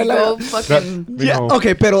to We Twilight. go fucking. We Yeah. know.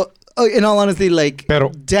 Okay, pero in all honesty, like Pero-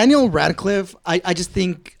 Daniel Radcliffe, I just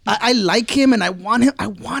think I like him and I want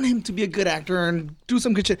him to be a good actor and do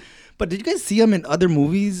some good shit. But did you guys see him in other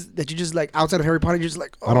movies that you just like outside of Harry Potter? You're just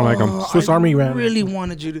like, I don't like him. "Oh, Swiss I Army Man." really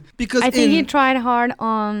wanted you to because I think he in- tried hard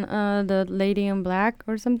on the Lady in Black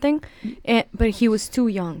or something, but he was too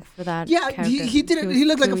young for that. Yeah, character. he did it. was He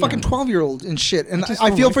looked like a too fucking young. 12-year-old and shit. And just I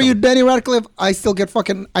don't feel like for you, him. Danny Radcliffe. I still get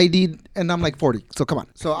fucking ID'd and I'm like 40. So come on.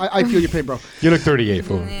 So I feel your pain, bro. You look 38,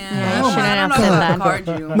 fool. Yeah, I shouldn't don't have know said how that. to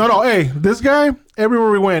card you. No. Hey, this guy.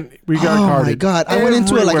 Everywhere we went, we got Oh carded. my god! I went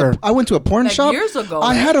into Everywhere. I went to a porn Like shop. years ago.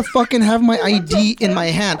 I had to fucking have my ID in my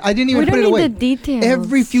hand. I didn't even We put don't it need away. the details.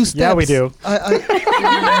 Every few steps. Yeah, we do.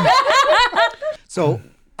 So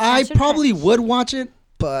I should probably would watch it,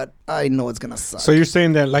 but I know it's gonna suck. So you're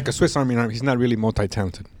saying that like a Swiss Army knife, he's not really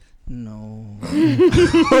multi-talented. no.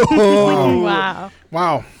 Wow.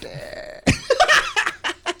 Wow.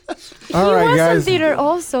 He All right, was guys. on theater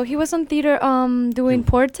also. He was on theater doing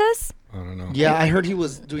Portas. I don't know. Yeah, I heard he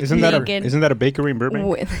was doing. Isn't Vegan. that a bakery in Burbank?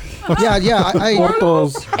 Yeah. I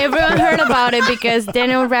Portos. Everyone heard about it because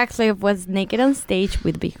Daniel Radcliffe was naked on stage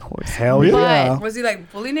with big horse. Hell Really? yeah. Was he like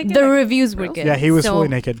fully naked? The Like, reviews were real? good. Yeah, he was So fully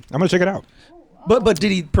naked. I'm gonna check it out. but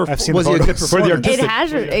did he? I've seen was the he a good photos. For the performer? It artistic-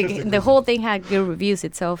 has the whole thing had good reviews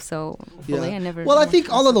itself. So hopefully I never. Well, I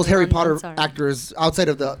think all of those Harry I'm Potter sorry. actors outside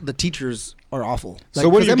of the teachers are awful. So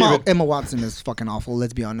what do you 'cause give it? Emma Watson is fucking awful.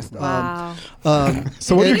 Let's be honest. Wow.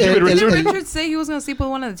 So what do you give it, Richard? Did Richard say he was gonna sleep with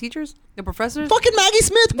one of the teachers, the professors? Fucking Maggie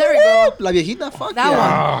Smith. There we go. La viejita. Fuck That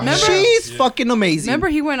yeah. one. Remember? She's fucking amazing. Remember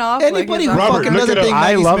he went off. Anybody who like, Robert, fucking look doesn't it up. think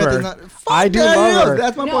I Maggie love Smith her. is not. I do Fuck love yeah, her.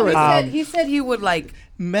 That's my no, boy he right said there. he said he would like.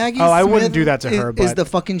 Maggie Oh, I wouldn't Smith do that to her, is but- the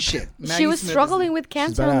fucking shit. She Maggie was Smith is- struggling with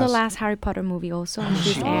cancer on the badass. last Harry Potter movie also. And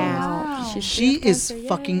she's out. She is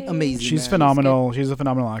fucking amazing. She's man. phenomenal. She's a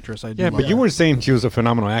phenomenal actress. I do Yeah, love but you her. were saying she was a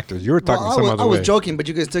phenomenal actress. You were Well, talking some other I was way. joking, but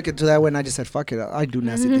you guys took it to that way, and I just said, "Fuck it, I do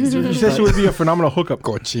nasty things." to her. She said she would be a phenomenal hookup.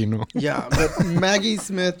 Cochino. Yeah, but Maggie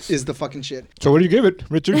Smith is the fucking shit. So what do you give it,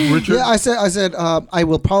 Richard? Yeah, I said, I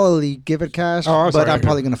will probably give it cash, Oh, but sorry. I'm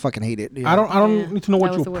probably gonna fucking hate it. Yeah. I don't Yeah, need to know that what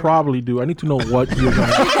was you'll the word. probably do. I need to know what you're gonna.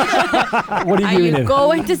 What are Are you you giving it?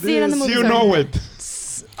 Going to see it on the movie. You Sorry. know it.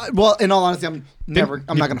 Well, in all honesty, I'm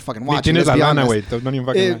not gonna fucking watch it. Tienes Let's la be lana, honest. güey. Don't even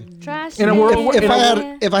fucking If- lie. Trash. In a word- If in I a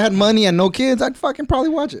had had money and no kids, I'd fucking probably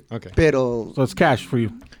watch it. Okay. Pero So it's cash for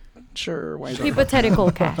you. sure, why not?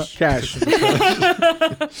 Hypothetical cash. Cash.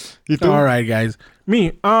 You too? All right, guys.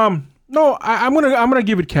 Me. No, I'm gonna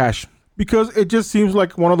give it cash because it just seems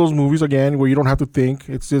like one of those movies again where you don't have to think.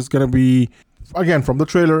 It's just gonna be, again, from the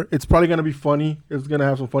trailer. It's probably gonna be funny. It's gonna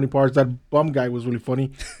have some funny parts. That bum guy was really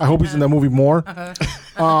funny. I hope he's in that movie more.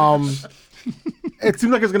 It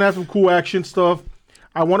seems like it's gonna have some cool action stuff.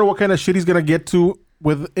 I wonder what kind of shit he's gonna get to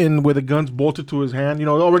with the guns bolted to his hand. You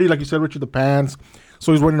know, already like you said, Richard, the pants.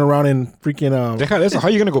 So he's running around in freaking Deja de eso. How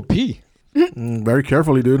are you gonna go pee? very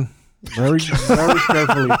carefully, dude. Very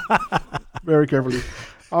carefully. Very carefully.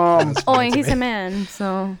 Oh, and he's a man,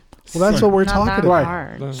 so Well, that's what we're not talking that about. Right.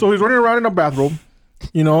 hard. So he's running around in a bathrobe,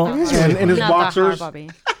 you know, and in his Not boxers that hard, Bobby.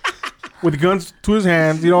 with guns to his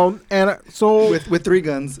hands, you know, and so with 3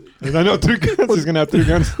 guns. I know 3 guns. He's gonna have 3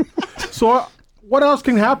 guns. what else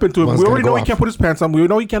can happen to him? One's We gonna already go know he off. can't put his pants on. We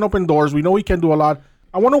know he can't open doors. We know he can't do a lot.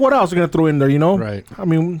 I wonder what else they're gonna throw in there, you know? Right. I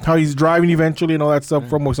mean, how he's driving eventually and all that stuff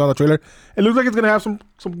from what we saw in the trailer. It looks like it's gonna have some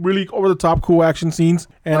really over the top cool action scenes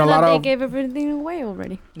and Or a that lot they of. gave everything away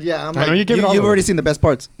already. Yeah, I'm I like, know you give it all you've away. already seen the best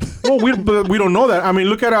parts. Well, but we don't know that. I mean,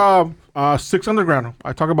 look at Six Underground.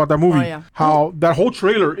 I talk about that movie. Oh, yeah. How that whole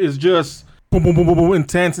trailer is just boom, boom, boom, boom, boom,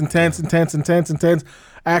 intense,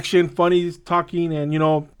 action, funny, talking, and you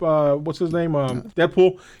know, what's his name?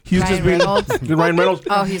 Deadpool. He's Ryan just being Reynolds. Ryan Reynolds.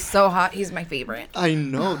 Oh, he's so hot. He's my favorite. I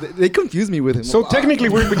know they confuse me with him. So technically,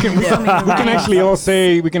 we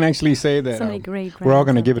can actually say that Somebody great. we're all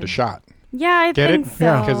gonna give it a shot. Yeah, I Get think it? so.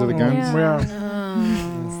 Yeah. Because of the guns?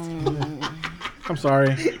 Yeah. I'm sorry.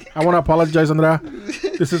 I want to apologize, Andrea.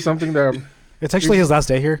 This is something that It's actually his last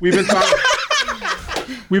day here. we've been talking.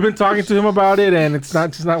 We've been talking to him about it, and it's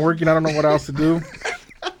just not working. I don't know what else to do.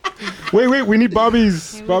 Wait, we need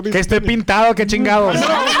Bobby's. Que esté pintado, que chingados.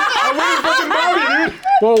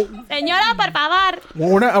 Well, Señora, por favor.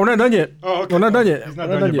 we're not done yet. Oh, okay. We're not done yet. He's not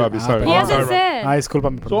We're done yet, Bobby. Sorry. He hasn't Sorry. said. Ah,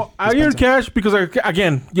 discúlpame. So I give it cash because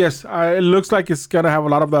again, yes, it looks like it's gonna have a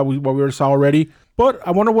lot of that what we saw already. But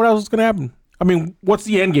I wonder what else is gonna happen. I mean, what's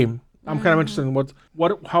the end game? I'm kind of interested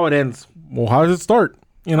in how it ends. Well, how does it start?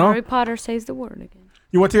 You know, Harry Potter says the word again.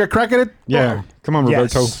 you want to take a crack at it? Yeah. Come on,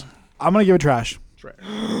 Roberto. Yes. I'm gonna give it trash.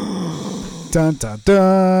 Dun dun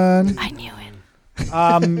dun. I knew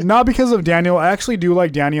it. Not because of Daniel. I actually do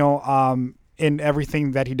like Daniel in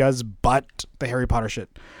everything that he does, but the Harry Potter shit.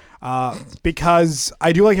 Because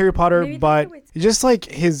I do like Harry Potter, Maybe but that's just like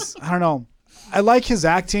his, I don't know. I like his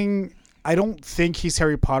acting. I don't think he's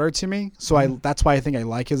Harry Potter to me, so that's why I think I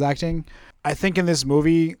like his acting. I think in this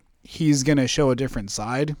movie he's gonna show a different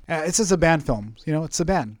side. It's just a Saban film, you know. It's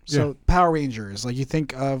Saban, so Yeah. Power Rangers. Like you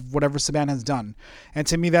think of whatever Saban has done, and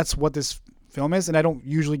to me that's what this film is. And I don't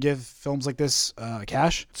usually give films like this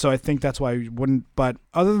cash, so I think that's why I wouldn't. But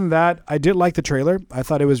other than that, I did like the trailer. I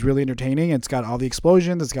thought it was really entertaining. It's got all the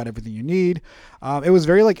explosions. It's got everything you need. It was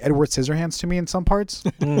very like Edward Scissorhands to me in some parts.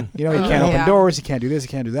 You know, you can't open Yeah. doors. You can't do this. You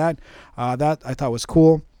can't do that. That I thought was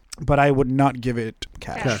cool, but I would not give it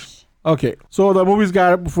cash. Okay, so the movie's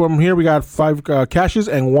got from here. We got 5 cashes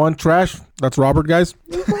and 1 trash. That's Robert, guys.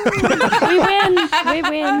 We win. We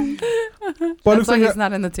win. But That's looks why like he's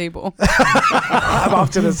not in the table. I'm off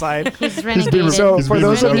to the side. He's renegaded. So He's for being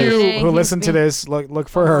those of you rebellious. who He's listen to being- this, look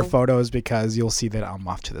for her Oh. photos because you'll see that I'm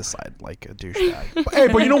off to the side like a douchebag. hey,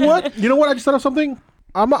 but you know what? You know what? I just thought of something.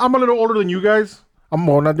 I'm a little older than you guys. I'm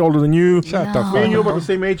not older than you. Shut the Me fuck and you up. about the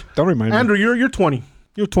same age. Don't remind me. Andrew, you're 20.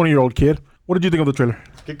 You're a 20-year-old kid. What did you think of the trailer?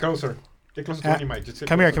 Get closer. Get closer to me, Mike. Just get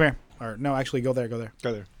Come here, closer. come here. Or no, actually, go there, go there.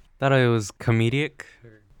 Go there. Thought it was comedic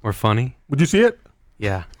or funny. Would you see it?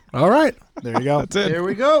 Yeah. All right. There you go. That's it. There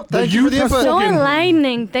we go. The Thank you for the youth has input. So spoken.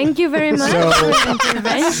 enlightening. Thank you very much So- for the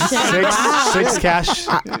intervention. Six cash.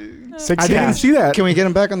 Six I didn't cash. see that. Can we get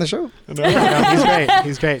him back on the show? No, he's great.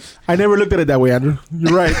 He's great. I never looked at it that way, Andrew.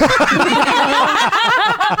 You're right.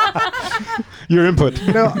 Your input.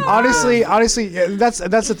 No, honestly, yeah, that's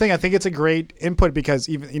the thing. I think it's a great input because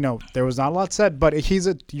even there was not a lot said, but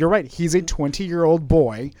you're right. He's a 20-year-old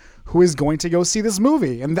boy who is going to go see this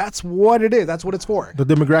movie, and that's what it is. That's what it's for. The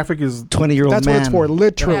demographic is 20-year-old That's man. what it's for,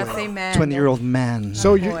 literally. Yeah, same man. 20-year-old man.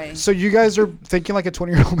 So boy. you guys are thinking like a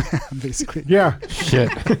 20-year-old man, basically. yeah. Shit.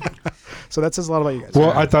 So that says a lot about you guys.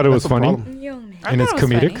 Well, I thought it was That's a funny. problem. Yo, man. I and thought it's it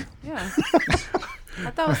was comedic. funny. Yeah. I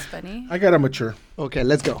thought it was funny. I gotta mature. Okay,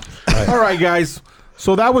 let's go. All right, guys.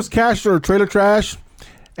 So that was cash or trailer trash,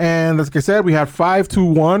 and like I said, we had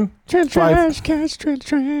 5-1. Trash, cash,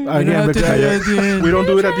 trash. Again, Victor, we don't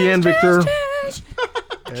do it at the end, Victor.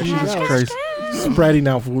 Jesus Christ, spreading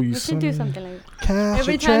out for you. We should do something like that. Cash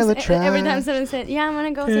Every or trailer time trash. someone said, "Yeah, I'm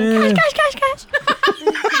gonna go sing cash."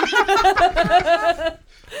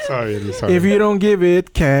 Sorry, Eddie, sorry. If you don't give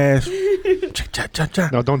it cash,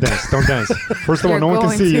 No, don't dance. Don't dance. First of all, You're no one can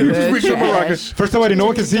going see to you. the Reach up a rocket. trash. First of all, no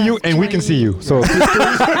one can see you, and we can see you. So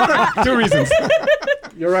two reasons.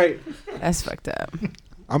 you're right. That's fucked up.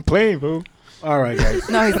 I'm playing, boo. All right, guys.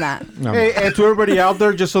 No, he's not. No. Hey, and to everybody out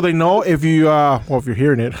there, just so they know, if you, if you're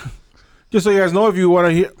hearing it, just so you guys know, if you want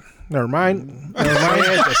to hear, never mind.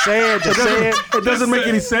 Just say it. Just say it. It doesn't make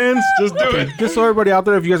any sense. Just do it. Just so everybody out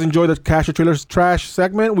there, if you guys enjoy the Cash or Trailers Trash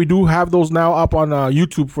segment, we do have those now up on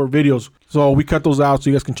YouTube for videos. So we cut those out so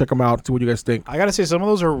you guys can check them out, see what you guys think. I gotta say, some of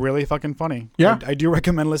those are really fucking funny. Yeah. I do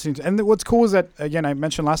recommend listening to. And what's cool is that, again, I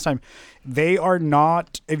mentioned last time, they are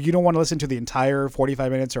not. If you don't want to listen to the entire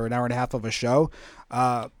 45 minutes or an hour and a half of a show,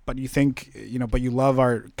 but you think but you love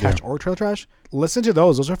our Cash or Trailer Trash, listen to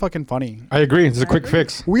those. Those are fucking funny. I agree. It's a quick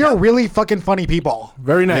fix. We are really fucking funny people.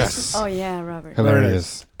 Very nice. Oh yeah, Robert.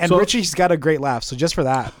 Hilarious. And So- Richie's got a great laugh. So just for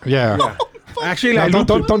that, Yeah. Actually, No, I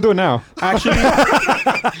don't do it now. Actually,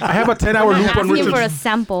 I have a 10-hour loop on Asking for a Richard.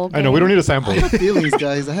 sample. I know we don't need a sample. Feelings,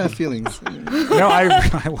 guys. I have feelings. no,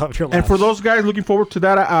 I love your laugh. And for those guys looking forward to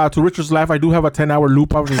that, to Richard's laugh, I do have a 10-hour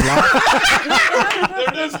loop of his laugh.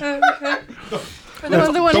 For the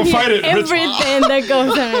ones that want to Don't hear fight it, Rich. everything that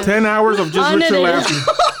goes on. 10 hours of just On Richard it.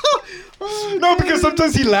 laughing. No, because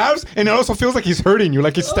sometimes he laughs, and it also feels like he's hurting you,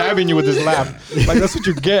 like he's stabbing you with his laugh. Like that's what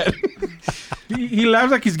you get. He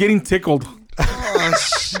laughs like he's getting tickled.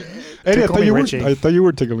 Eddie, Tickle me, Richie. I thought you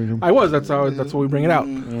were tickling him. I was. That's why we bring it out.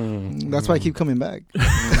 That's why I keep coming back.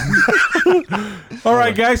 All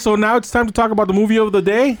right, guys. So now it's time to talk about the movie of the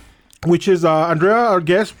day, which is Andrea, our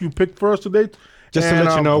guest, you picked for us today. Just to And,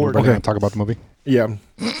 let you know, we're okay. going to talk about the movie. Yeah,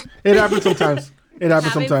 it happens sometimes. It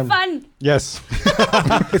happens Having sometimes. fun. Yes.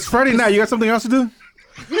 It's Friday night. You got something else to do?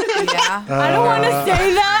 Yeah. I don't want to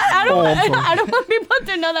say that. I don't, Oh, I'm sorry. I don't want people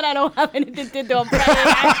to know that I don't have anything to do on Friday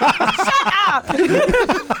night. Shut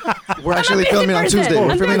up! We're actually busy filming on person. Tuesday.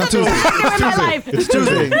 We're I'm filming on doing Tuesday. something in my life. It's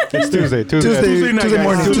Tuesday. It's Tuesday. Tuesday night, guys.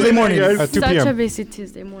 morning. Tuesday Tuesday night, morning. guys. At 2 Such a p.m. busy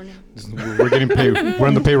Tuesday morning. We're getting paid. We're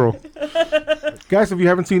on the payroll. Guys, if you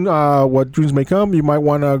haven't seen What Dreams May Come, you might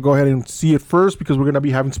want to go ahead and see it first because we're going to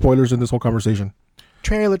be having spoilers in this whole conversation.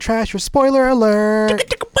 Trailer trash or spoiler alert.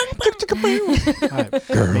 Made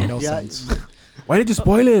no Yeah. sense. Why did you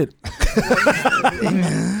spoil it?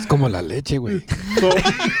 Es como la leche, güey. So,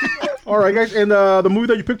 all right, guys, and the movie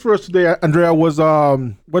that you picked for us today, Andrea, was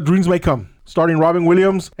What Dreams May Come, starring Robin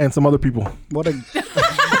Williams and some other people. What a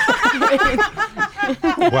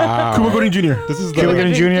Wow. Cuba Gooding Jr. This is Cuba the.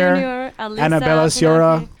 Gooding Jr., Alyssa Annabella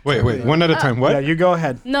Sciorra. Wait. One at a time. What? Yeah, you go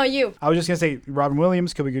ahead. No, you. I was just gonna say Robin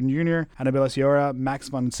Williams, Cuba Gooding Jr., Annabella Sciorra, Max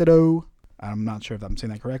von Sydow. I'm not sure if I'm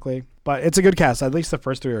saying that correctly, but it's a good cast. At least the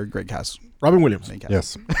first three are a great cast. Robin Williams. Main cast.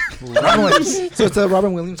 Yes. Robin Williams. So it's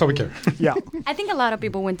Robin Williams. That's all we care. Yeah. I think a lot of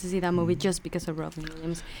people went to see that movie just because of Robin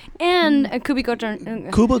Williams and Cuba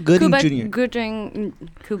Gooding. Cuba Gooding Jr. Cuba.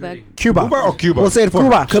 Cuba. Cuba or Cuba? We'll say it for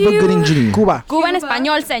Cuba. Cuba Gooding Jr. Cuba. Cuba en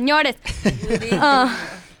español, señores.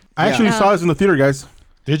 I actually Yeah. saw this in the theater, guys.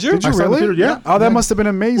 Did you? I saw it in the theater, yeah. Oh, that must have been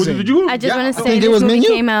amazing. Did you? I just want to I say think it this was movie Menu.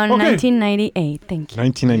 came out in Okay. 1998. Thank you.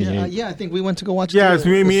 1998. Yeah, I think we went to go watch. Yeah, it. it's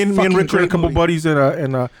me and It's fucking Richard and a great couple movie. buddies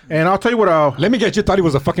and I'll tell you what. Let me guess. You thought it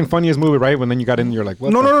was the fucking funniest movie, right? When then you got in, you're like,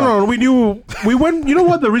 what? No, the no, fuck? no, no. We knew we went. You know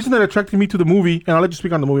what? The reason that attracted me to the movie, and I'll let you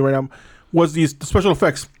speak on the movie right now, was the special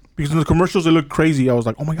effects. Because in the commercials they looked crazy. I was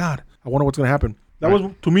like, oh my god, I wonder what's gonna happen. That was,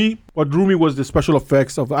 to me, what drew me was the special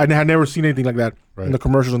effects of. I had never seen anything like that in Right. the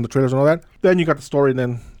commercials and the trailers and all that. Then you got the story, and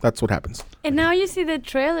then that's what happens. And now you see the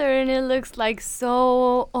trailer and it looks like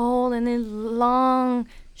so old and then long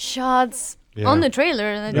shots Yeah. on the trailer.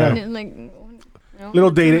 And Yeah. like, you know,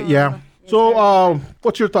 Little dated, yeah. So, very-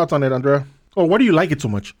 what's your thoughts on it, Andrea? Oh, why do you like it so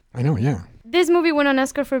much? I know. Yeah. This movie won an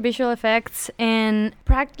Oscar for visual effects, and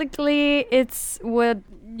practically it's what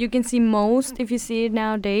you can see most if you see it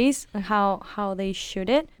nowadays, how they shoot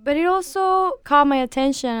it. But it also caught my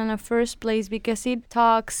attention in the first place because it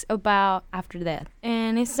talks about after death.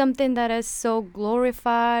 And it's something that is so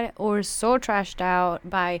glorified or so trashed out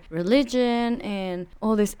by religion and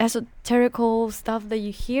all this esoterical stuff that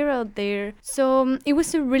you hear out there. So it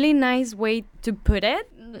was a really nice way to put it.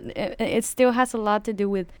 It still has a lot to do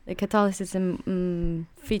with the Catholicism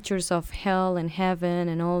features of hell and heaven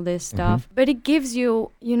and all this stuff. But it gives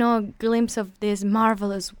you, a glimpse of this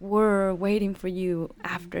marvelous world waiting for you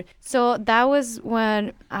after. So that was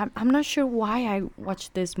when I'm not sure why I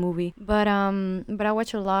watched this movie, but I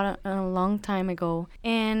watched a long time ago.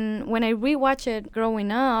 And when I rewatched it growing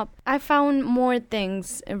up, I found more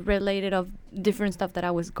things related of different stuff that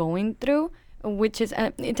I was going through, which is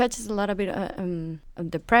it touches a lot of of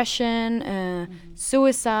depression,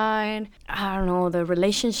 suicide. I don't know, the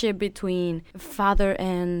relationship between father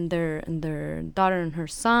and their daughter and her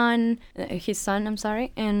son, his son. I'm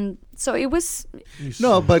sorry, and so it was.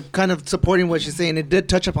 No, but kind of supporting what she's saying, it did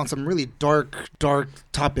touch upon some really dark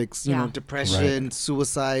topics. You Yeah. know, depression,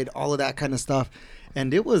 suicide, all of that kind of stuff,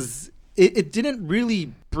 and it was. It didn't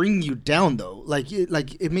really bring you down though. Like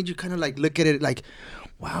it made you kind of like look at it like,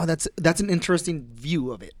 wow, that's an interesting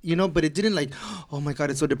view of it, But it didn't like, oh my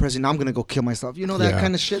god, it's so depressing. Now I'm gonna go kill myself. That Yeah.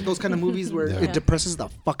 kind of shit. Those kind of movies where Yeah. it depresses the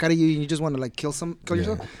fuck out of you and you just want to like kill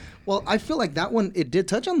yourself. Well, I feel like that one, it did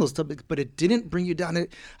touch on those topics, but it didn't bring you down.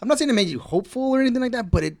 I'm not saying it made you hopeful or anything like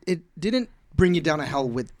that, but it didn't bring you down to hell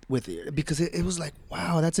with it because it was like,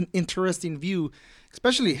 wow, that's an interesting view,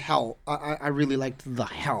 especially hell. I really liked the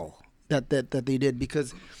hell that they did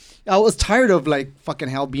because I was tired of like fucking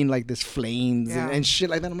hell being like this flames and shit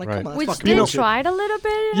like that. I'm like, Right. come on, that's Which fucking they bullshit. tried a little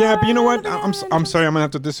bit. Yeah, but you know what? I'm sorry. I'm gonna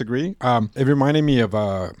have to disagree. It reminded me of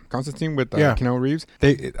Constantine with Keanu Reeves.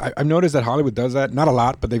 I've noticed that Hollywood does that. Not a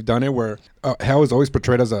lot, but they've done it where hell is always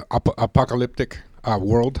portrayed as a apocalyptic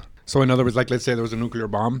world. So in other words, like let's say there was a nuclear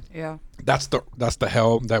bomb. Yeah. That's the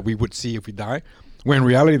hell that we would see if we die. When in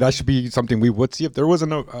reality, that should be something we would see if there was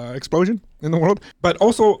an explosion in the world. But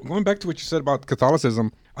also, going back to what you said about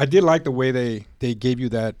Catholicism, I did like the way they gave you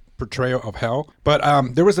that portrayal of hell. But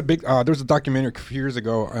there was a documentary a few years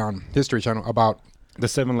ago on History Channel about the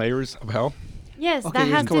 7 layers of hell. Yes, Okay, that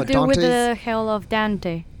you has call to it do with Dante's? the hell of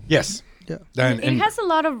Dante. Yes. Yeah. It has a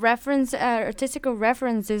lot of artistical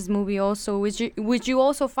references, movie also, which you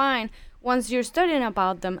also find once you're studying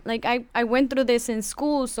about them. Like I went through this in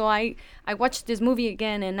school, so I watched this movie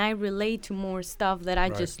again and I relate to more stuff that I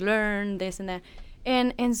just learned, this and that.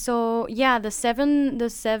 And so yeah, the seven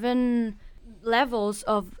levels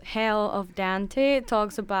of hell of Dante. It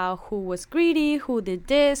talks about who was greedy, who did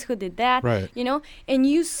this, who did that. Right. You know, and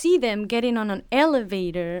you see them getting on an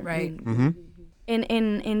elevator. Right. Mm-hmm.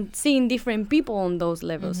 And seeing different people on those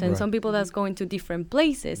levels, and Right. some people that's going to different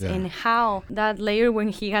places, Yeah. and how that layer when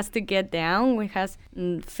he has to get down, when he has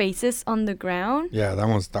faces on the ground. Yeah, that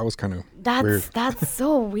was kind of That's weird. that's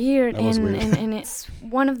so weird, That was and, weird. and it's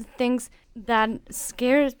one of the things that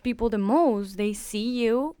scares people the most. They see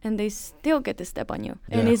you and they still get to step on you,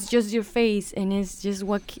 and Yeah. it's just your face, and it's just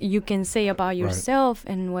what you can say about yourself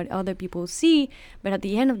and what other people see. But at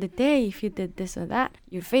the end of the day, if you did this or that,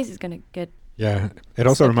 your face is gonna get. Yeah, it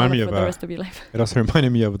also stepped reminded on me for of the rest of your life. it also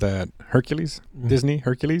reminded me of that Hercules, Disney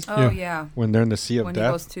Hercules, Oh yeah. when they're in the Sea of When he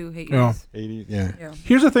Death. goes to Hades. Yeah. 80, yeah. Yeah.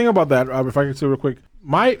 Here's the thing about that, if I can say real quick.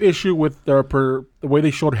 My issue with the way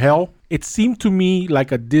they showed hell, it seemed to me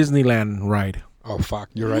like a Disneyland ride. Oh fuck,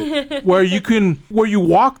 you're right. where you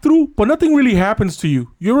walk through, but nothing really happens to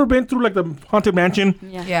you. You ever been through like the Haunted Mansion?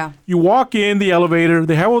 Yeah. Yeah. You walk in the elevator,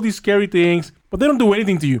 they have all these scary things, but they don't do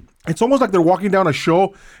anything to you. It's almost like they're walking down a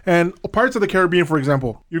show. And Pirates of the Caribbean, for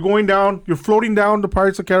example, you're floating down the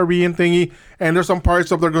Pirates of the Caribbean thingy, and there's some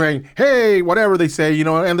pirates up there going, hey, whatever they say,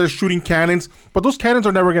 and they're shooting cannons, but those cannons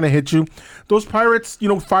are never going to hit you. Those pirates,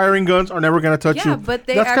 firing guns are never going to touch Yeah, you. but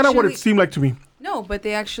they That's kind of what it actually- seemed like to me. No, but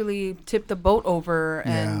they actually tipped the boat over,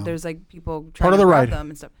 and Yeah. there's like people trying Part of to the grab ride. them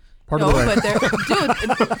and stuff. Part no, of the ride. but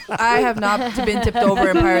they're dude. I have not been tipped over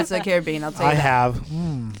in Pirates of the Caribbean. I'll tell you I that. have.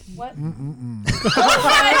 What?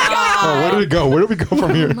 Oh, where did we go? Where did we go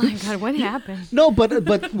from here? Oh my God, what happened? No, but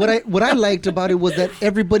what I liked about it was that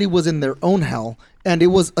everybody was in their own hell, and it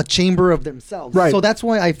was a chamber of themselves. Right. So that's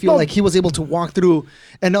why I feel like he was able to walk through,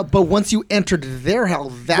 and but once you entered their hell,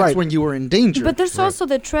 that's Right. when you were in danger. But there's also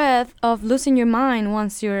the threat of losing your mind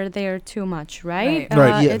once you're there too much, right? Right.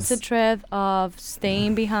 Right, yes. It's a threat of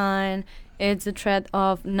staying behind. It's a threat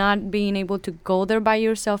of not being able to go there by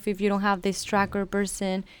yourself if you don't have this tracker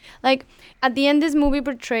person. Like, at the end, this movie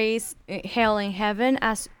portrays hell and heaven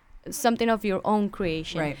as something of your own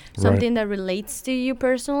creation. Right. Something that relates to you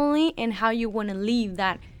personally and how you want to live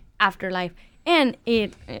that afterlife. And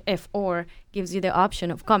it, gives you the option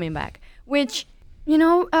of coming back, which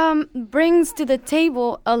brings to the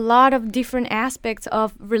table a lot of different aspects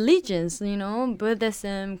of religions,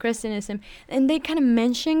 Buddhism, Christianism, and they kind of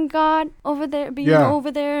mention God over there, being Yeah.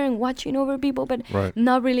 over there and watching over people, but Right.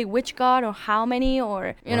 not really which God or how many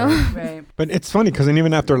or, know. Right. But it's funny because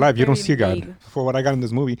even after life, you don't Very see God. big. For what I got in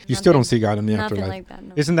this movie, you still don't see God in the Nothing afterlife. like that,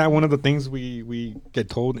 no. Isn't that one of the things we get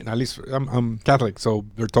told? And at least I'm Catholic, so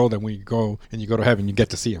they're told that when you go and you go to heaven, you get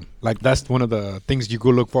to see Him. Like that's one of the things you go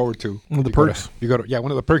look forward to. One of the You go to- perks.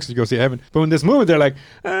 one of the perks is you go see heaven. But in this movie, they're like,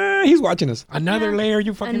 he's watching us. Another Yeah. layer,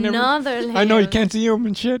 you fucking never. Another layer. I know you can't see him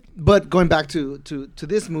and shit. But going back to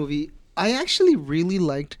this movie, I actually really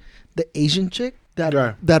liked the Asian chick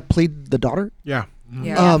Yeah. that played the daughter. Yeah.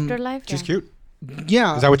 Yeah. Afterlife. She's yeah. cute.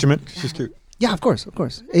 Yeah, Is that what you meant? She's cute. yeah, of course,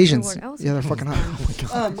 Asians. word else. Yeah, they're fucking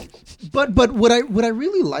hot. But what I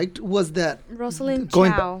really liked was that Rosalind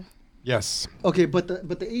Going Chow. Yes. okay, but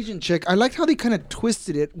the Asian chick, I liked how they kind of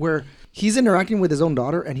twisted it where he's interacting with his own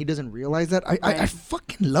daughter and he doesn't realize that. I Right.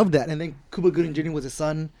 fucking love that. And then Cuba Gooding Jr. was his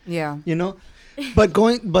son. Yeah. But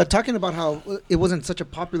talking about how it wasn't such a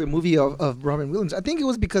popular movie of Robin Williams, I think it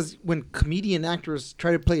was because when comedian actors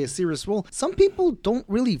try to play a serious role, some people don't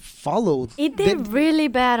really follow. It did really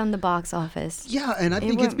bad on the box office. Yeah, and I It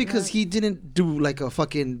think it's went because really- he didn't do like a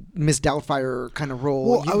fucking Miss Doubtfire kind of role.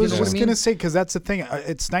 Well, I was know just what gonna mean? say because that's the thing.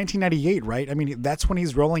 It's 1998, right? I mean, that's when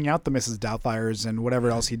he's rolling out the Mrs. Doubtfires and whatever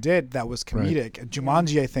else he did that was comedic.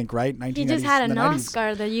 Jumanji, I think, right? He just had an 1990s,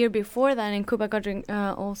 Oscar the year before that, and Cuba Gooding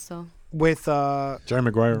also. with Jerry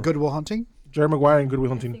Maguire. Good Will Hunting. Jerry Maguire and Good Will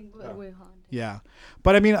Hunting. Yeah,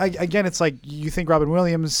 but I mean, again, it's like you think Robin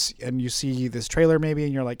Williams, and you see this trailer maybe,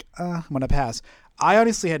 and you're like, I'm gonna pass. I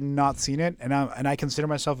honestly had not seen it, and I consider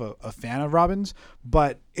myself a fan of Robin's,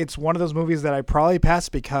 but it's one of those movies that I probably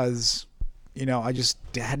passed because, I just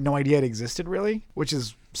had no idea it existed really, which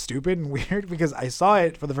is stupid and weird because I saw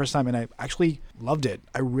it for the first time and I actually loved it.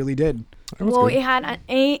 I really did. Well, it had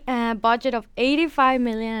a budget of 85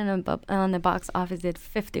 million and on the box office did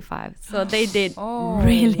 55. So they did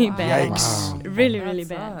really wow. bad. Yikes. Really, That really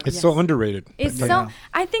bad. sucks. It's so underrated. It's But so yeah.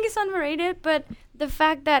 I think it's underrated, but the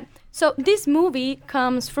fact that this movie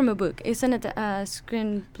comes from a book. It's an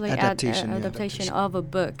screenplay Adaptation, adaptation of a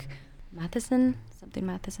book. Matheson.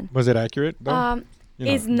 Was it accurate though?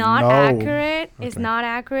 It's not No. accurate. It's Okay. not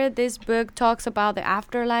accurate. This book talks about the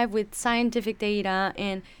afterlife with scientific data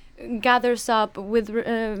and gathers up with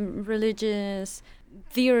religious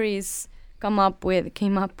theories came up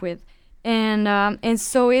with and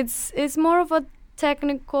so it's more of a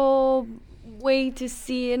technical way to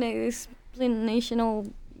see an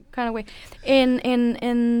explanational kind of way.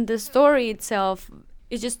 In the story itself,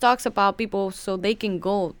 it just talks about people so they can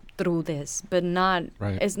go through this, but not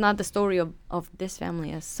it's not the story of this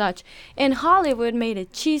family as such. And Hollywood made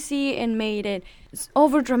it cheesy and made it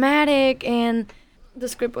over dramatic, and the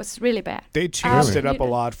script was really bad. They changed it up a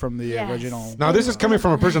lot from the original. Now this is coming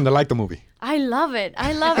from a person that liked the movie. I love it.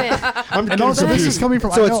 And also, this is coming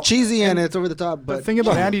from. So I know- it's cheesy and it's over the top. But the thing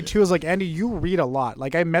about Andy too is like, Andy, you read a lot.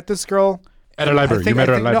 Like, I met this girl At a library. You met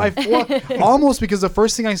her at a library. well, almost, because the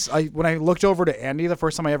first thing I when I looked over to Andy, the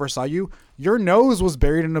first time I ever saw you, your nose was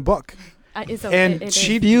buried in a book. And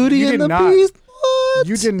she Beauty you and did the not, Beast.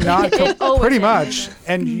 You did not It come, always pretty is. much,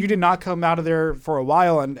 and you did not come out of there for a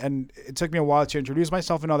while, and it took me a while to introduce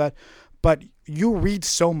myself and all that. But you read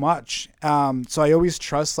so much, so I always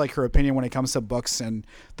trust like her opinion when it comes to books and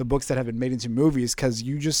the books that have been made into movies, because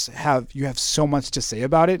you have so much to say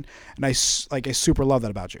about it, and I super love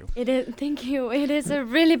that about you. It is. Thank you. It is a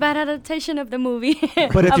really bad adaptation of the movie.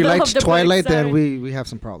 But if you Of like the book, Twilight, then sorry. we have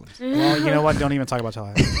some problems. Well, you know what? Don't even talk about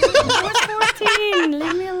Twilight I was 14.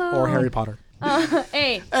 Leave me alone. or Harry Potter. Hey,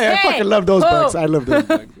 Hey, I fucking love those Whoa. books. I love those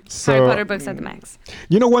books. So, Harry Potter books at the max.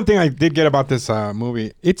 you know, one thing I did get about this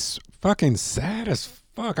movie, it's fucking sad as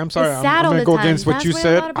fuck. I'm sorry. It's sad I'm all gonna the go time. against what That's you why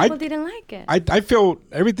said. a lot of people didn't like it. I feel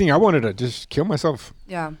everything. I wanted to just kill myself.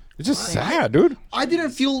 Yeah. It's just sad, dude. I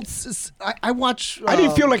didn't feel. I watch. I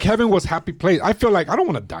didn't feel like heaven was happy place. I feel like I don't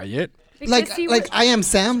want to die yet. Because he was- I Am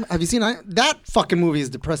Sam. Have you seen that fucking movie?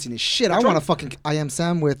 Is depressing as shit. I want to fucking I Am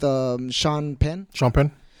Sam with Sean Penn. Sean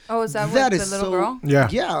Penn. Oh, is that, That with is the little so- girl? Yeah.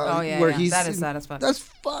 Yeah. Oh, yeah, Where yeah. he's That is sad as fuck.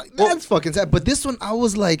 That's fucking sad. But this one, I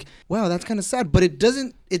was like, wow, that's kind of sad. But it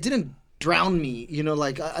didn't drown me. You know,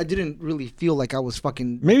 like I didn't really feel like I was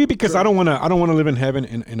fucking. Maybe because I don't want to live in heaven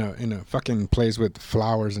in a fucking place with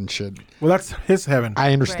flowers and shit. Well, that's his heaven.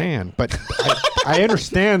 I understand, but I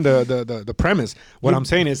understand the premise. What I'm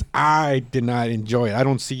saying is I did not enjoy it. I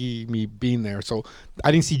don't see me being there, so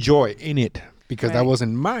I didn't see joy in it because that Right.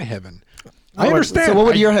 wasn't my heaven. I Right. understand. So what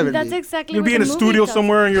would your heaven That's be? exactly. You'd what be in a the movie studio does.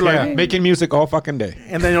 somewhere and you're yeah, like, making music all fucking day.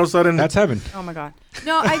 and then all of a sudden, That's heaven. Oh my god.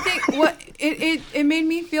 No, I think what it made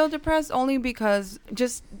me feel depressed only because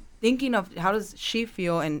just thinking of how does she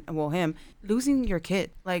feel and him losing your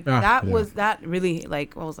kid, like that really,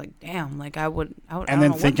 like I was like, damn, like I would And I don't then know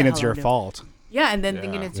what thinking the it's hell your I'd do. fault. Yeah, and then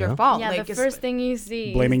thinking it's your Yeah. fault. Yeah, like the it's- first thing you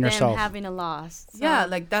see Blaming is them yourself. having a loss. So. Yeah,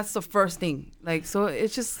 like that's the first thing. Like so,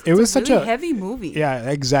 it's just It was a such really a- heavy movie. Yeah,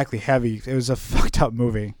 exactly. Heavy. It was a fucked up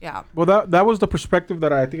movie. Yeah. well, that was the perspective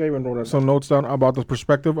that I think I even wrote some notes down about the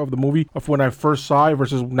perspective of the movie of when I first saw it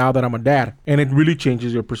versus now that I'm a dad, and it really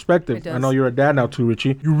changes your perspective. It does. I know you're a dad now too,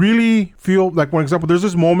 Richie. You really feel like, for example, there's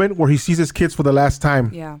this moment where he sees his kids for the last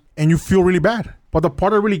time, Yeah. and you feel really bad. But the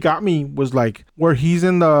part that really got me was like where he's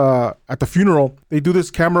at the funeral. They do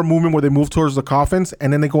this camera movement where they move towards the coffins,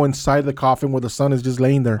 and then they go inside the coffin where the son is just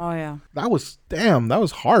laying there. Oh yeah. That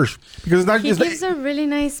was harsh because it's not He just. gives a really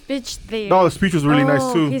nice speech there. No, the speech was really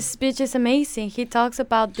nice too. His speech is amazing. He talks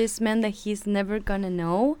about this man that he's never gonna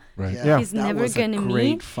know. Right. Yeah. He's that never was a gonna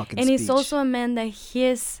great meet. fucking And he's speech. also a man that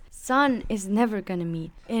his son is never gonna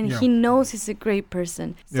meet. And Yeah. he knows he's a great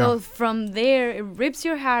person. So Yeah. from there it rips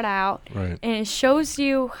your heart out Right. and it shows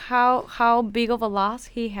you how big of a loss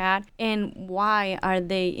he had and why are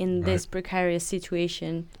they in this precarious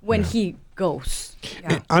situation when he goes.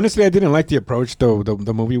 Yeah. Honestly, I didn't like the approach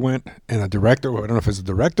the movie went, and the director, I don't know if it's the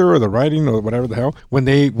director or the writing or whatever the hell, when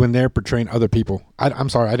they're portraying other people. I'm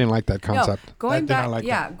sorry, I didn't like that concept. No, going I did back, not like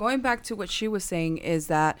that. going back to what she was saying is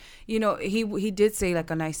that he did say like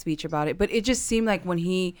a nice speech about it, but it just seemed like when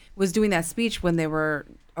he was doing that speech when they were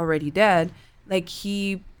already dead, like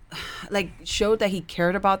he like showed that he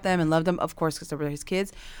cared about them and loved them, of course, because they were his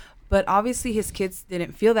kids, but obviously his kids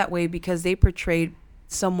didn't feel that way because they portrayed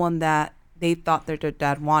someone that they thought their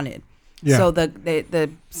dad wanted. Yeah. So the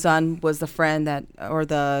son was the friend that, or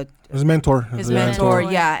His mentor. his Yeah. mentor,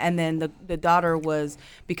 mentor. yeah, and then the daughter was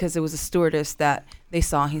because it was a stewardess that they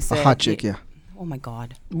saw. He said, A hot chick, yeah. Oh my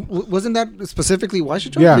God. Wasn't that specifically why she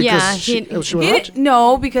chose? Yeah. Yeah, Because she he- was He a hot didn't-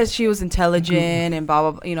 no, because she was intelligent and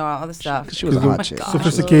blah blah, all the stuff. She was a Oh my hot chick. God.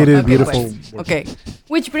 Sophisticated, Okay, beautiful. wait. Okay.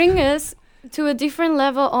 Which brings us to a different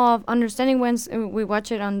level of understanding when we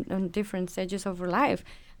watch it on different stages of our life.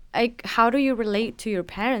 Like, how do you relate to your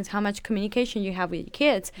parents? How much communication you have with your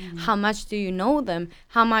kids? How much do you know them?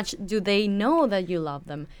 How much do they know that you love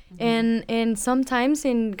them? And sometimes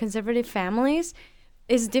in conservative families,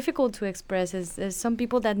 it's difficult to express. There's some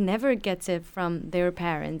people that never gets it from their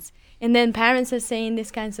parents. And then parents are saying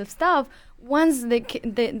these kinds of stuff once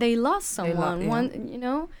they lost someone,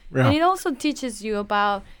 yeah. Yeah. and it also teaches you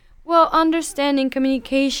about understanding,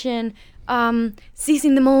 communication,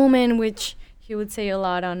 seizing the moment, which he would say a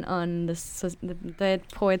lot on the Dead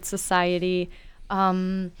Poet Society.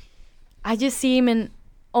 I just see him in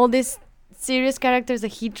all these serious characters that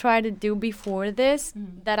he tried to do before this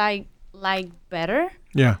that I like better.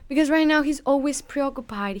 Yeah. Because right now he's always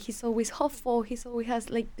preoccupied. He's always hopeful. He's always has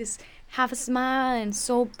like this half a smile and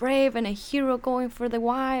so brave and a hero going for the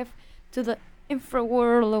wife to the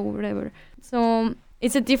infraworld or whatever. So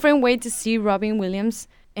it's a different way to see Robin Williams,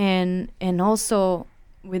 and also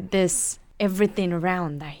with this everything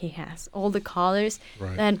around that he has, all the colors.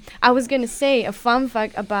 Right. And I was gonna say a fun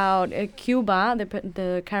fact about Cuba,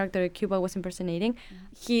 the character Cuba was impersonating.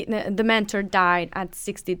 The mentor died at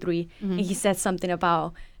 63, and he said something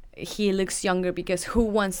about he looks younger because who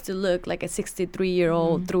wants to look like a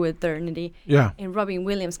 63-year-old through eternity? Yeah. And Robin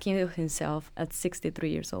Williams killed himself at 63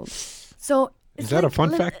 years old. So Is that a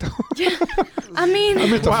fun fact, though? I mean,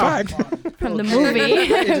 It's a fact. from the movie.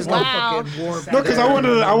 It just got Wow. fucking warm. No, because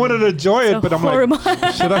I wanted to enjoy it, but I'm horrible.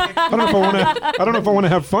 like, should I? I don't know if I want to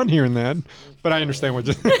have fun hearing that. But I understand what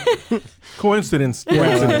you're Coincidence.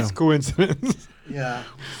 It's coincidence. Yeah.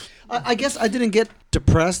 I guess I didn't get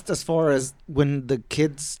depressed as far as when the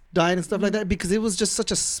kids died and stuff like that, because it was just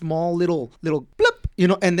such a small little blip,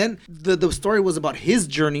 and then the story was about his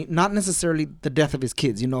journey, not necessarily the death of his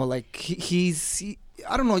kids, like he's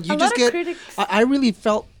I don't know, you A just lot of get critics- I really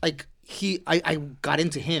felt like I got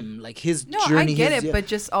into him, like his No, journey. I get his- it, but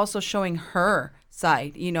just also showing her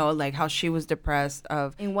side, like how she was depressed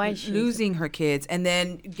of And why she's- losing her kids, and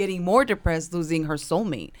then getting more depressed losing her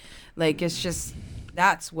soulmate. Like it's just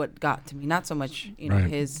that's what got to me, not so much Right.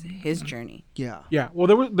 his journey. Yeah. Yeah, well,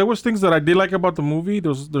 there was things that I did like about the movie.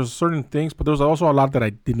 There's certain things, but there was also a lot that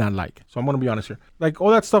I did not like. So I'm gonna be honest here. Like all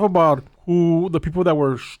that stuff about who the people that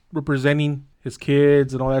were representing his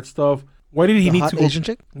kids and all that stuff. Why did he The need hot to go? Asian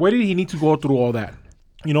chick? Why did he need to go through all that?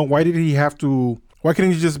 Why did he have to? Why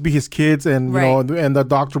couldn't he just be his kids and Right. and the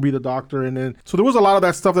doctor be the doctor? And then so there was a lot of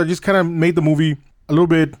that stuff that just kind of made the movie a little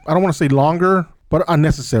bit. I don't want to say longer, but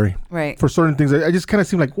unnecessary. Right. For certain things, I just kind of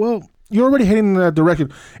seemed like, well, you're already heading in that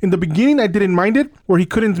direction. In the beginning, I didn't mind it, where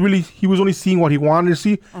he was only seeing what he wanted to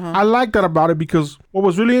see. I liked that about it, because what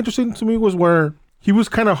was really interesting to me was where he was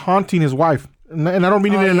kind of haunting his wife. And I don't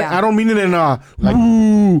mean I don't mean it in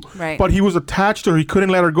ooh, Right. but he was attached to her. He couldn't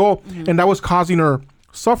let her go, and that was causing her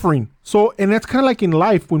suffering. So, and that's kind of like in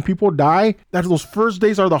life, when people die, that those first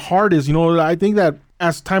days are the hardest. I think that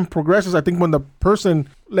as time progresses, I think when the person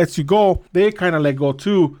lets you go, they kind of let go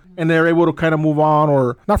too, and they're able to kind of move on,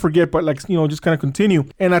 or not forget, but just kind of continue.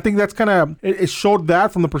 And I think that's kind of it showed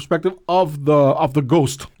that from the perspective of the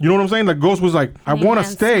ghost. You know what I'm saying? The ghost was like, I want to Man's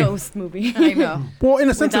stay. Ghost movie. I know. Well, in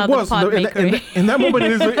a sense, Without it the was. pot makery. In that moment,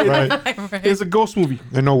 it is Right. it's a ghost movie.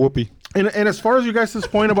 And no whoopee. And as far as you guys'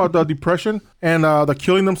 point about the depression and the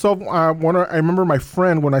killing themselves, I remember my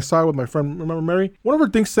friend, when I saw it with my friend, remember Mary? One of her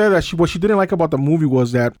things said that what she didn't like about the movie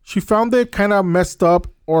was that she found it kind of messed up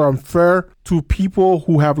or unfair to people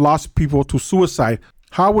who have lost people to suicide.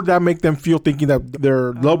 How would that make them feel, thinking that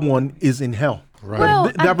their loved one is in hell? Right. Well,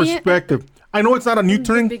 That at the- perspective. I know it's not a new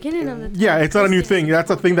the thing. beginning of the Yeah, it's not a new thing. That's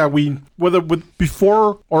a thing that whether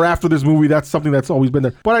before or after this movie, that's something that's always been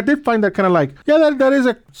there. But I did find that kind of like, that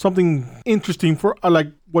is something interesting for like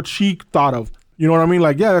what she thought of. You know what I mean?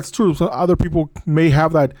 Like, yeah, that's true. So other people may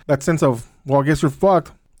have that sense of, well, I guess you're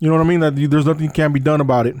fucked. You know what I mean? That there's nothing can be done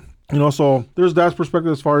about it. So there's that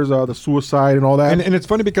perspective as far as the suicide and all that. And it's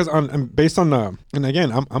funny because based on and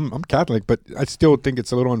again, I'm Catholic, but I still think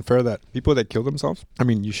it's a little unfair that people that kill themselves, I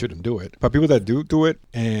mean, you shouldn't do it, but people that do it,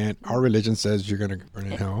 and our religion says you're gonna burn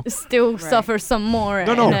in hell. Still suffer some more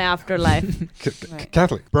No. in the afterlife. Right.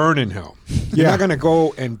 Catholic, burn in hell. You're not gonna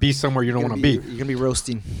go and be somewhere you don't want to be. You're gonna be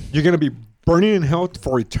roasting. You're gonna be burning in hell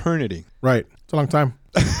for eternity. Right. It's a long time.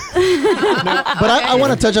 But I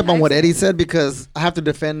want to touch up on what Eddie said, because I have to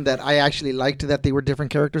defend that I actually liked that they were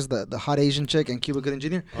different characters, the hot Asian chick and Cuba Gooding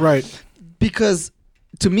Jr. Right. Because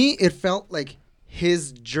to me, it felt like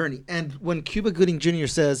his journey. And when Cuba Gooding Jr.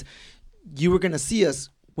 says, you were going to see us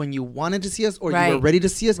when you wanted to see us, or you were Right. ready to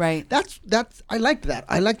see us, Right. that's I liked that.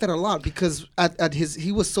 I liked that a lot, because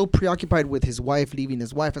he was so preoccupied with his wife, leaving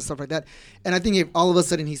his wife and stuff like that. And I think if all of a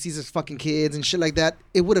sudden he sees his fucking kids and shit like that,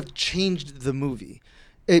 it would have changed the movie.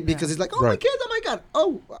 Because he's like, oh, my Right. kids, oh my God.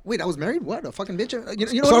 Oh, wait, I was married? What, a fucking bitch?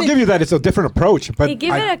 You know So what I'll give you that. It's a different approach, but It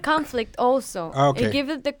gives it a conflict also. Okay. It gives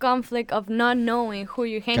it the conflict of not knowing who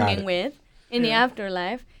you're Got hanging it. with in the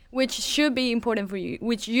afterlife, which should be important for you,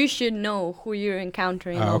 which you should know who you're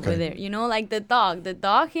encountering over there. You know, like the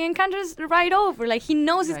dog he encounters right over, like he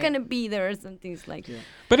knows he's gonna be there or something like. Yeah.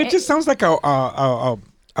 But it just sounds like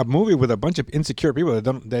a movie with a bunch of insecure people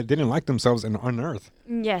that didn't like themselves on Earth.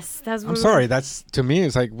 Yes, that's. I'm sorry. That's, to me,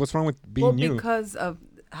 it's like, what's wrong with being you? Because of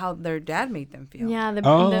how their dad made them feel. Yeah, that's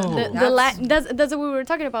what we were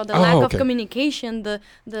talking about. The lack of communication, the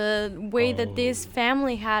way that this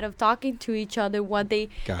family had of talking to each other. What the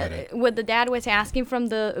dad was asking from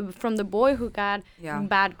the boy who got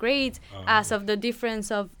bad grades, as of the difference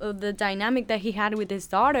of the dynamic that he had with his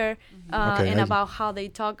daughter, about how they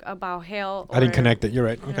talk about hell. I didn't connect it. You're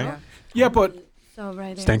right. Okay. Yeah, but so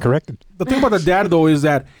right there. Stand corrected. The thing about the dad though is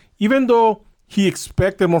that even though he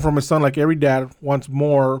expected more from his son, like every dad wants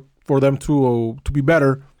more for them to be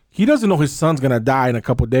better, he doesn't know his son's gonna die in a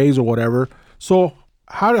couple of days or whatever. So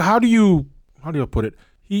how do you put it?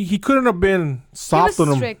 He couldn't have been soft on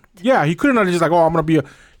him. Strict. Yeah, he couldn't have just like, I'm gonna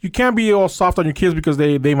you can't be all soft on your kids because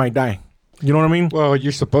they might die. You know what I mean? Well,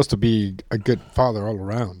 you're supposed to be a good father all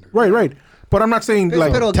around. Right. But I'm not saying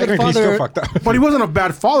like technically he's still fucked up. But he wasn't a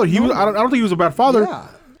bad father. I don't think he was a bad father. Yeah.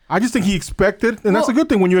 I just think he expected, and that's a good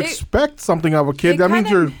thing when you expect something of a kid. That means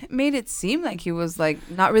you're made it seem like he was like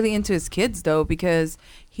not really into his kids though, because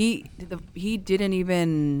he didn't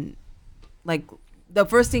even like the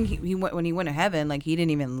first thing he went when he went to heaven, like he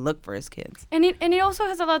didn't even look for his kids. And it also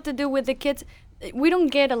has a lot to do with the kids. We don't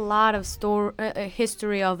get a lot of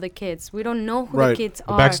history of the kids. We don't know who the kids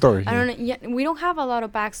are. Backstory. I don't know. Yeah, we don't have a lot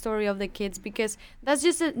of backstory of the kids because that's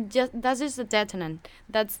just a detonant.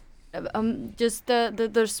 That's just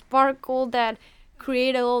the sparkle that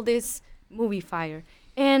created all this movie fire.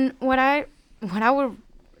 And what I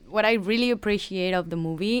really appreciate of the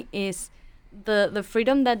movie is the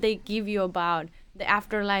freedom that they give you about the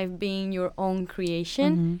afterlife being your own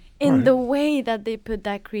creation, and the way that they put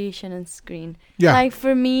that creation on screen. Yeah. Like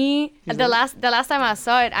for me, the last time I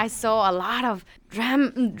saw it, I saw a lot of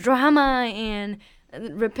drama and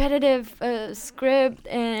repetitive script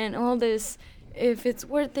and all this. If it's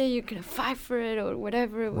worth it, you can fight for it or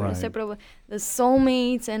whatever. Right. Separate the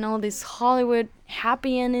soulmates and all this Hollywood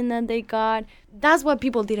happy ending that they got. That's what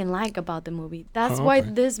people didn't like about the movie. That's why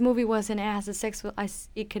this movie wasn't as successful as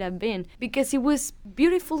it could have been, because it was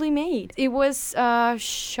beautifully made. It was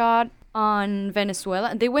shot on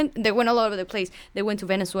Venezuela. They went all over the place. They went to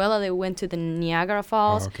Venezuela. They went to the Niagara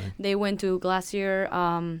Falls. They went to Glacier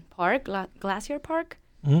Park.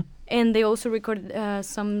 Mm-hmm. And they also recorded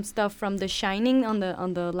some stuff from The Shining on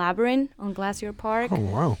the labyrinth on Glacier Park. Oh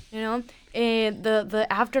wow! You know, the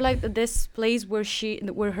afterlife. This place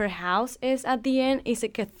where her house is at the end is a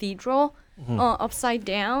cathedral, upside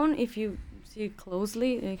down. If you see it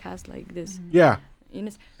closely, it has like this. Yeah. It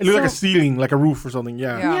looks like a ceiling, like a roof or something.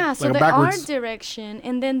 Yeah. Yeah. So like the art direction,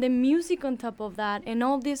 and then the music on top of that, and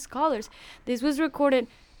all these colors. This was recorded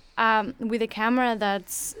with a camera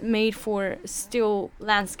that's made for still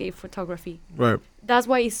landscape photography. Right. That's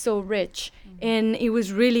why it's so rich. And it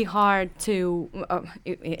was really hard to,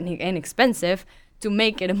 and expensive, to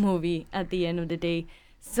make it a movie at the end of the day.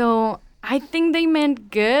 So I think they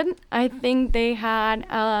meant good. I think they had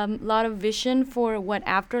a lot of vision for what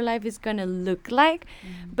afterlife is going to look like.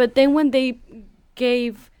 But then when they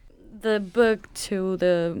gave the book to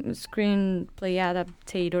the screenplay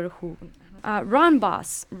adaptator who... Ron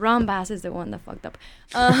Bass is the one that fucked up.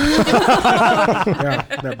 Yeah,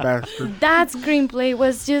 that bastard. That screenplay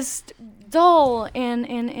was just dull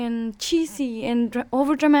and cheesy and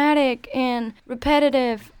over dramatic and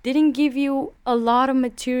repetitive. Didn't give you a lot of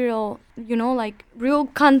material, like real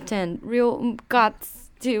content, real guts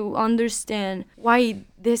to understand why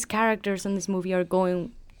these characters in this movie are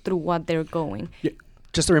going through what they're going. Yeah.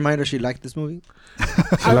 Just a reminder, she liked this movie.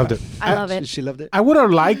 She loved it. I love it. She loved it. I would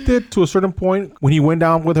have liked it to a certain point when he went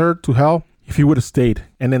down with her to hell if he would have stayed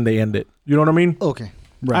and then they end it. You know what I mean? Okay.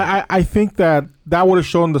 Right. I think that would have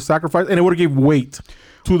shown the sacrifice and it would have gave weight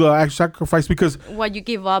to the actual sacrifice because... What you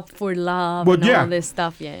give up for love and all this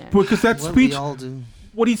stuff. Yeah. Because that speech... We all do.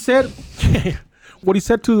 What he said... What he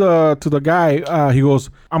said to the guy, he goes,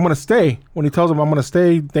 I'm going to stay. When he tells him, I'm going to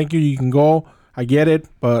stay, thank you, you can go. I get it,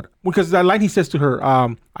 but because that line he says to her,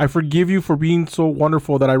 I forgive you for being so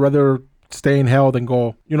wonderful that I'd rather stay in hell than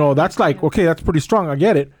go. That's like, okay, that's pretty strong. I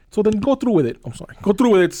get it. So then go through with it. I'm sorry. Go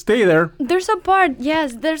through with it. Stay there. There's a part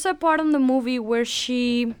in the movie where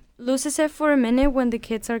she loses it for a minute when the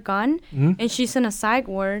kids are gone and she's in a psych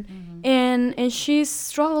ward and she's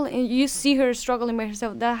struggling. You see her struggling by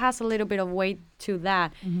herself. That has a little bit of weight to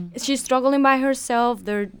that. She's struggling by herself.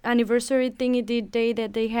 Their anniversary day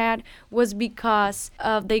that they had was because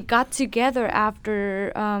they got together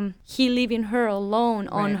after he leaving her alone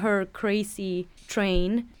on her crazy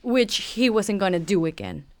train, which he wasn't gonna do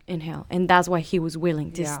again in hell, and that's why he was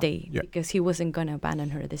willing to stay because he wasn't gonna abandon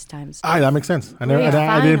her this time. So. That makes sense. I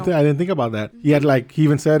didn't think about that. He had he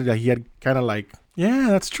even said that he had kind of yeah,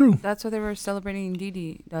 that's true. That's why they were celebrating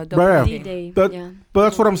D-Day. D-Day. But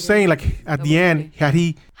that's what I'm saying. Like at the end, had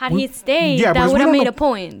he stayed, that would have made a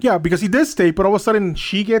point. Yeah, because he did stay, but all of a sudden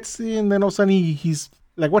she gets in, then all of a sudden he's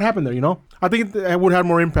like, what happened there? You know, I think it would have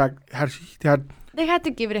more impact had she had. They had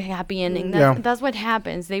to give it a happy ending. That's what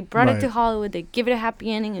happens. They brought it to Hollywood. They give it a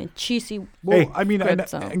happy ending and cheesy. Well, I mean,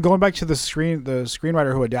 and going back to the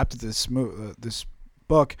screenwriter who adapted this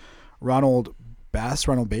book, Ronald Bass.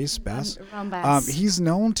 He's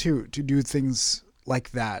known to do things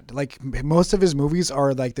like that. Like most of his movies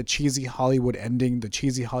are like the cheesy Hollywood ending, the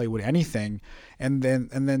cheesy Hollywood anything, and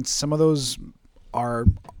then some of those are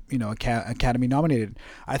Academy nominated.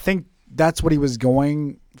 I think that's what he was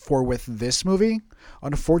going for with this movie.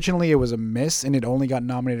 Unfortunately, it was a miss, and it only got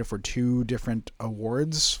nominated for 2 different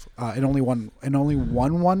awards. It only won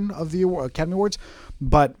one of the Academy Awards.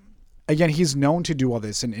 But again, he's known to do all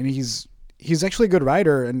this, and he's actually a good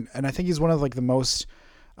writer, and I think he's one of the most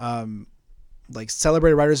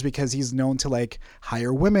celebrated writers because he's known to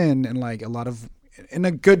hire women and a lot of, in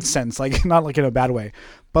a good sense, not in a bad way,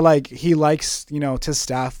 but he likes to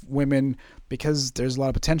staff women because there's a lot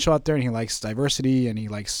of potential out there, and he likes diversity, and he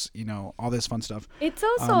likes all this fun stuff. It's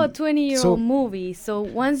also a 20-year-old movie, so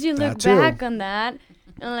once you look back on that,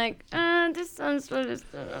 I'm this sounds really.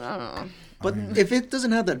 I don't know. But if it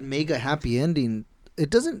doesn't have that mega happy ending, it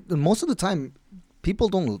doesn't. Most of the time, people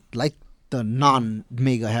don't like the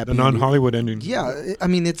non-mega happy, the non-Hollywood ending. Yeah, I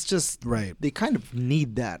mean, it's just right. They kind of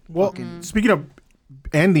need that. Well, speaking of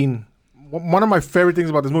ending, one of my favorite things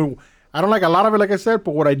about this movie, I don't like a lot of it, like I said,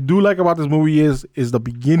 but what I do like about this movie is the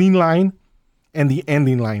beginning line and the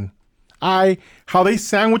ending line. How they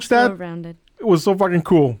sandwich that, rounded. It was so fucking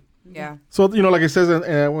cool. Yeah. So like it says,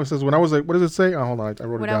 when I was what does it say? Oh, hold on, I wrote it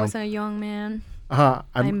down. When I was a young man, I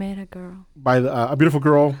met a girl. By a beautiful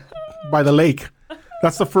girl by the lake.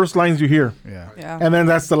 That's the first lines you hear. Yeah. And then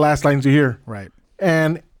that's the last lines you hear. Right.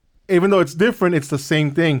 And even though it's different, it's the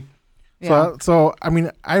same thing. Yeah. So I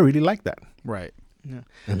mean, I really like that. Right. Yeah.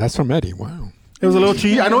 And that's from Eddie. Wow. It was a little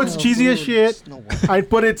cheesy. I know it's cheesy as shit.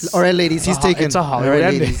 But it's all right, ladies. He's taking. It's a Hollywood all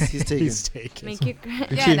right, ending. ladies, he's taking. He's taking. Make you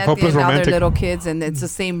Yeah, see, and at the Hopeless end, now Romantic. they're little kids, and it's the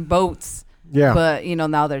same boats. Yeah. But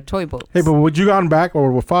now they're toy boats. Hey, but would you gone back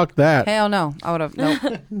or well, fuck that? Hell no, I would have. Nope,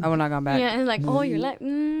 I would not gone back. Yeah, and you're like.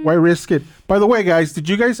 Why risk it? By the way, guys, did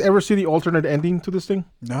you guys ever see the alternate ending to this thing?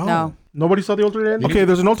 No. Nobody saw the alternate ending? Okay,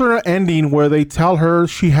 there's an alternate ending where they tell her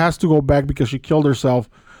she has to go back because she killed herself.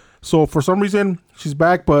 So for some reason, she's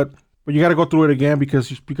back, but you got to go through it again because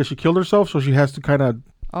she killed herself. So she has to kind of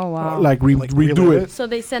Oh wow. redo it. So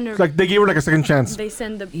they send her. It's they gave her a second chance. They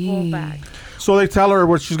send the ball back. So they tell her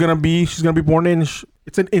what she's gonna be. She's gonna be born in.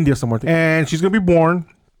 It's in India somewhere, and she's gonna be born.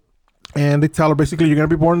 And they tell her basically, you're gonna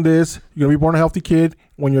be born this. You're gonna be born a healthy kid.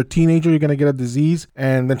 When you're a teenager, you're gonna get a disease,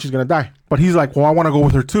 and then she's gonna die. But he's like, well, I want to go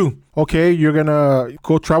with her too. Okay, you're gonna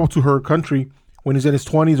go travel to her country. When he's in his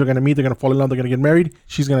 20s, they're gonna meet. They're gonna fall in love. They're gonna get married.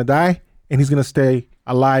 She's gonna die, and he's gonna stay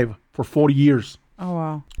alive for 40 years. Oh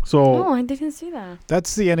wow. So. Oh, I didn't see that.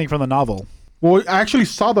 That's the ending from the novel. Well, I actually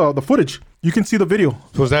saw the footage. You can see the video.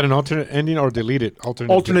 So was that an alternate ending or deleted?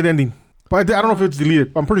 Alternate ending. But I don't know if it's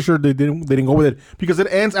deleted. I'm pretty sure they didn't go with it because it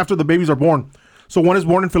ends after the babies are born. So one is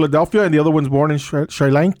born in Philadelphia and the other one's born in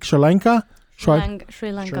Sri Lanka.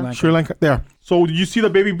 There. So you see the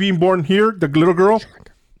baby being born here, the little girl.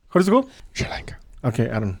 How does it go? Sri Lanka. Okay,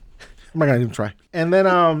 I don't know. I'm not gonna even try. And then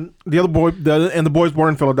the boy's born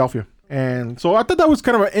in Philadelphia. And so I thought that was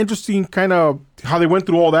kind of an interesting kind of how they went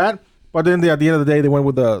through all that. But then at the end of the day, they went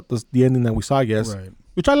with the ending that we saw, I guess, Right.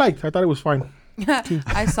 which I liked. I thought it was fine.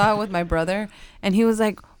 I saw it with my brother, and he was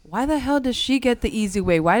like, why the hell does she get the easy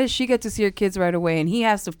way? Why does she get to see her kids right away? And he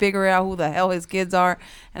has to figure out who the hell his kids are.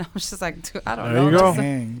 And I was just like, dude, I don't know. There you go.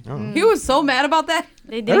 Dang. He was so mad about that.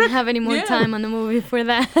 They didn't have any more time on the movie for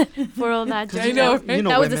that, for all that. I know, right? You know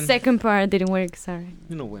That was the women. second part. Didn't work. Sorry.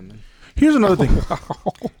 You know women. Here's another thing.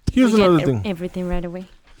 Here's We get another thing. Everything right away.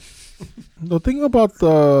 The thing about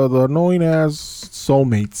the known as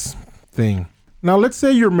soulmates thing. Now, let's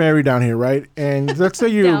say you're married down here, right? And let's say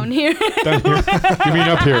you Down here. Down here. You mean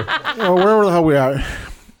up here? well, wherever the hell we are.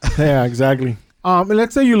 Yeah, exactly. And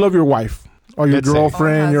let's say you love your wife. or your Let's say.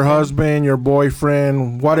 girlfriend, Or your husband. husband, your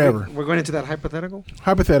boyfriend, whatever. We're going into that hypothetical.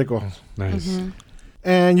 Hypothetical. Nice.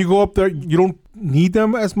 And you go up there, you don't need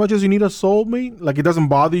them as much as you need a soulmate. Like it doesn't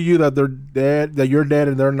bother you that they're dead, that you're dead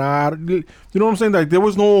and they're not. You know what I'm saying? Like there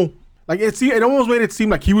was no, like it almost made it seem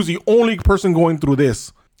like he was the only person going through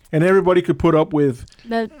this, and everybody could put up with.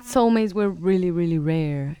 That soulmates were really, really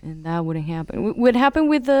rare, and that wouldn't happen. What happened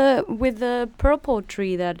with the purple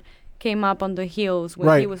tree that came up on the hills when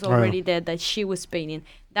he Right. was already dead, that she was painting?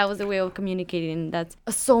 That was the way of communicating. That's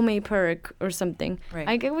a soulmate perk or something. Right.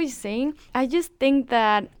 I get what you're saying. I just think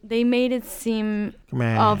that they made it seem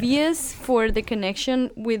Man. obvious for the connection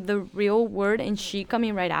with the real world, and she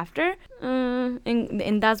coming right after,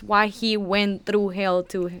 and that's why he went through hell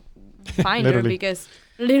to find her,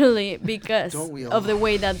 Literally. because Don't we all? of the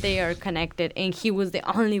way that they are connected, and he was the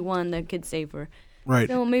only one that could save her. Right.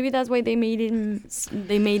 So maybe that's why they made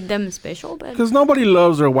them special. But Because nobody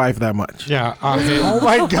loves their wife that much. Yeah. Oh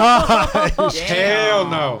my god. Hell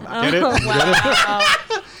no. Get it?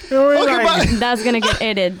 wow, that's gonna get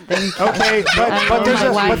edited. Thank you. Okay, but I there's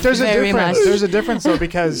love a my but there's a wife very difference. much. There's a difference though,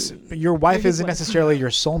 because your wife isn't necessarily your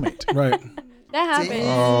soulmate. Right. That happens.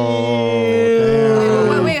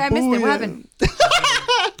 Wait, I missed it. What happened?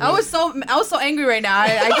 I was so angry right now.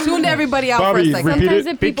 I tuned everybody out Bobby, for a second. repeat Sometimes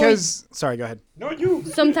it. the people, Because sorry, go ahead.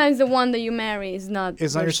 sometimes the one that you marry is not.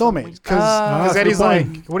 It's not your your soulmate. Because that's a Eddie's good like,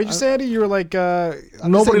 point. what did you say, Eddie? You were like,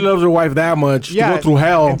 Nobody loves their wife that much to go through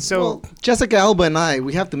hell. And so Well, Jessica Alba and I,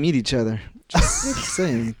 we have to meet each other. Just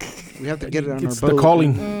saying, we have to get it on It's our boat. the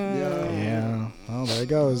calling. yeah, well there it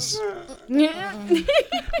goes. Yeah.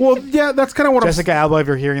 Well, yeah, that's kind of what Jessica Alba, if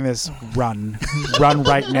you're hearing this, run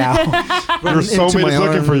right now. Your into soulmate my is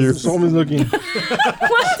looking for you. I'm. Someone's looking.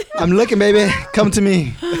 I'm looking, baby. Come to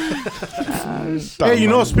me. Hey, you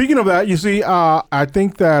know, speaking of that, you see, I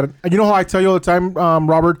think that you know how I tell you all the time,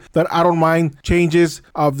 Robert, that I don't mind changes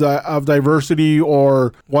of diversity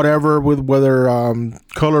or whatever with whether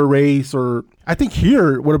color, race, or I think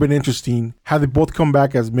here it would have been interesting had they both come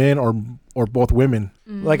back as men or both women.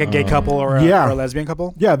 Like a gay couple or Yeah. a lesbian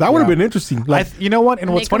couple. Yeah, that would have Yeah. been interesting. Like, You know what? And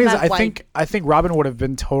And what's they funny is come back I think Robin would have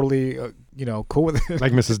been totally cool with it.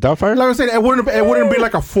 Like Mrs. Doubtfire? like I said, it wouldn't be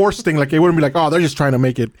like a forced thing. Like it wouldn't be like, oh, they're just trying to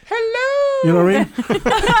make it. Hello. You know what I mean?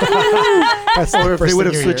 That's the Or if first they would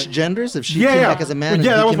thing have you hear. switched genders, if she Yeah, came yeah. back as a man, and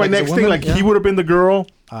Yeah, he that was came my back as a next thing. woman, Like yeah. he would have been the girl,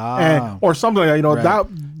 Ah. or something like that. You know, Right. that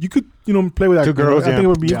you could play with that. Two girls, I think yeah. it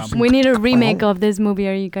would be Yeah. interesting. We need a remake of this movie.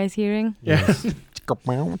 Are you guys hearing? Yeah.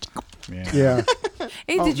 Yeah.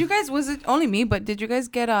 Hey, did you guys? Was it only me? But did you guys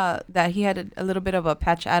get that he had a little bit of a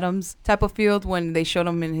Patch Adams type of field when they showed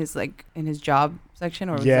him in his job section?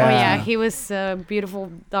 Or was Yeah. Oh that- yeah, he was a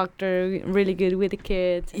beautiful doctor, really good with the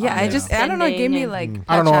kids. yeah. I Yeah. just I don't know. It gave me Sending like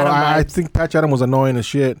I don't know. Patch Adams I vibes. think Patch Adams was annoying as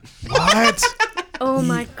shit. What? Oh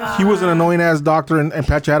my god. He was an annoying ass doctor and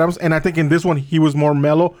Patch Adams, and I think in this one he was more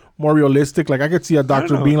mellow, more realistic. Like I could see a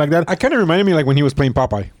doctor know. being like that. I kind of reminded me like when he was playing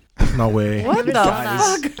Popeye. No way. What the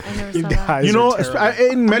Guys. fuck? I never You saw that. guys You know, are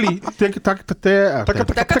terrible. in Melly, You know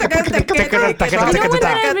what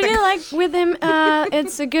I really like with him?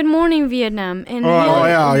 It's a Good Morning Vietnam, and Oh,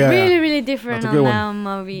 yeah. really, really different That's a on good that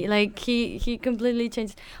movie. Like he completely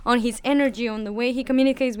changed on his energy, on the way he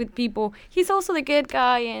communicates with people. He's also the good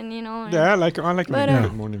guy, and Yeah, I like But,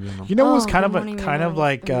 Good Morning Vietnam. You know what was Oh, kind Good of Morning kind of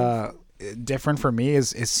Vietnam. like different for me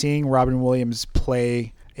is seeing Robin Williams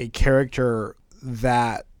play a character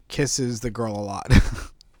that kisses the girl a lot.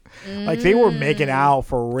 Like they were making out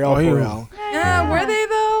for real, Oh, for yeah. real. Yeah, were they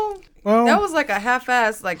though? Well, That was like a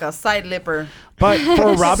half-ass, like a side lipper. But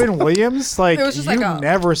for Robin Williams, like It was just you like a-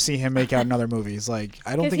 never see him make out in other movies. Like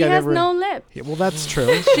I don't because think he I've has ever. no lip. Yeah, well, that's true.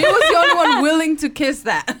 She was the only one willing to kiss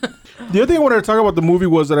that. the other thing I wanted to talk about the movie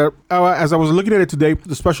was that as I was looking at it today,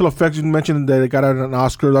 the special effects you mentioned that it got an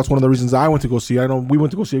Oscar. That's one of the reasons I went to go see it. I know we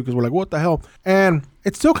went to go see it because we're like, what the hell? And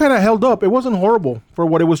it still kind of held up. It wasn't horrible for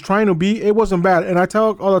what it was trying to be. It wasn't bad. And I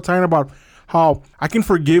talk all the time about how I can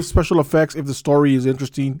forgive special effects if the story is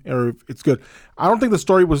interesting or if it's good. I don't think the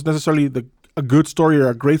story was necessarily a good story or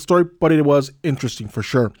a great story, but it was interesting for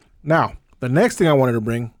sure. Now, the next thing I wanted to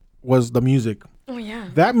bring was the music. Oh yeah.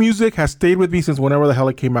 That music has stayed with me since whenever the hell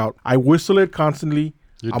it came out. I whistle it constantly.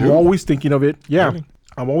 You I'm do? always thinking of it. Yeah, Really?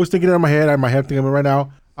 I'm always thinking it in my head. I have my head thinking of it right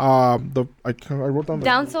now. I wrote down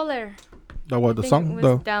Down Soler. the I think song. it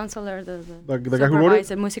was Down Soler, The guy who wrote it.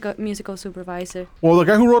 supervisor, musical supervisor. Well, the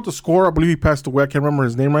guy who wrote the score, I believe he passed away. I can't remember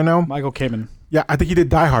his name right now. Michael Kamen. Yeah, I think he did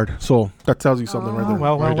Die Hard. So that tells you something right there.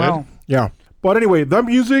 Well. Yeah, but anyway, the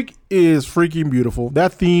music is freaking beautiful.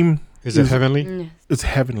 That theme Is it heavenly? Mm. is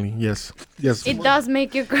heavenly. Yes, yes. It does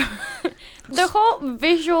make you cry. The whole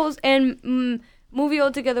visuals and movie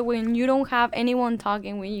altogether when you don't have anyone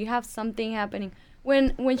talking, when you have something happening.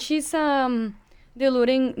 When she's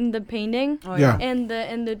diluting the painting, Oh, Yeah. and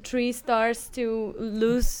the tree starts to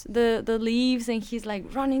lose the leaves, and he's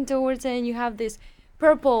like running towards it, and you have this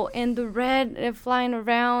purple and the red flying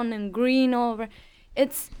around and green all over.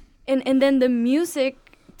 It's and then the music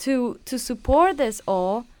to support this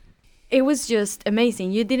all, it was just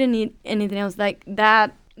amazing. You didn't need anything else. Like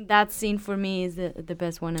that scene for me is the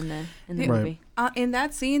best one in the Right. movie. In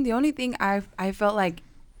that scene, the only thing I felt like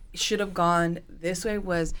should have gone this way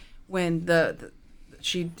was when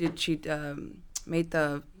she made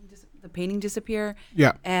the painting disappear.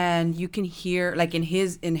 Yeah. And you can hear, like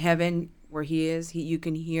in heaven where he is, you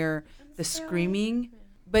can hear the screaming,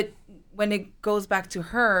 but when it goes back to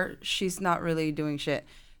her, she's not really doing shit.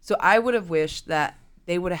 So I would have wished that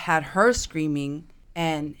they would have had her screaming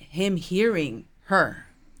and him hearing her.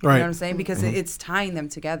 You Right. know what I'm saying? Because it's tying them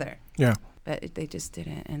together. Yeah. But they just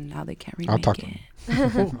didn't, and now they can't I'll remake talk to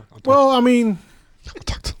it. Well, I mean,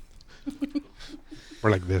 We're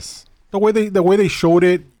like this. the way they showed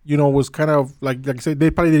it, was kind of like I said, they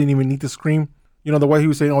probably didn't even need to scream. The way he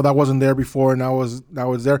was saying, "Oh, that wasn't there before, and now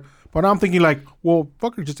it's there." But I'm thinking like, well,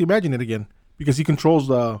 fucker, just imagine it again, because he controls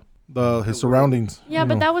his surroundings. Yeah,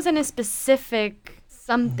 but that wasn't a specific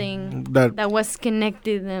something that was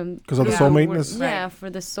connected them 'Cause of the Yeah. soulmateness? Yeah, for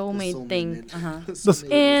the soulmate thing. The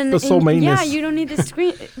And soulmateness. yeah, you don't need the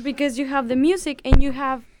screen because you have the music and you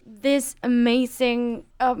have this amazing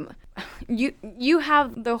you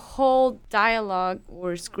have the whole dialogue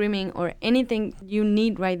or screaming or anything you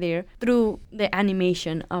need right there through the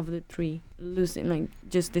animation of the tree losing, like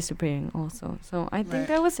just disappearing also. So I think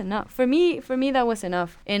that was enough. For me that was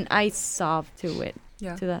enough, and I sobbed to it.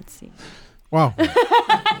 Yeah. To that scene. Wow.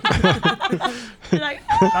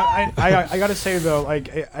 I gotta say though, like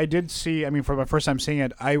I did see. I mean, for my first time seeing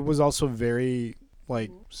it, I was also very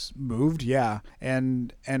moved. Yeah,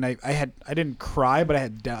 and I didn't cry, but I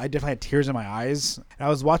definitely had tears in my eyes. And I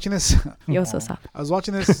was watching this. You also sobbed. I was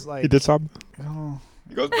watching this like. He did sob. Oh.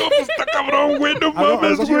 He goes, no, está cabrón, güey, no I was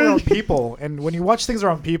mames, watching it around güey. people, and when you watch things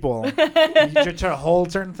around people, you try to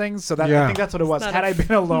hold certain things. So that I Yeah. think that's what it was. Not Had a- I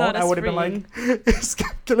been alone, not a I would have been like, screen.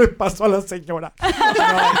 "¿Qué le pasó a la señora?"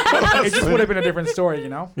 It just would have been a different story,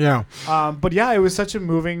 Yeah. But yeah, it was such a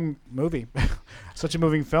moving movie, such a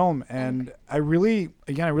moving film, and I really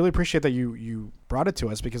appreciate that you brought it to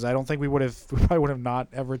us, because I don't think we probably would have not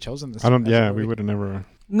ever chosen this. I don't. as a Yeah, movie. we would have never.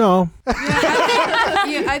 No,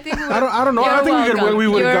 I think we I don't know. I You're think welcome. we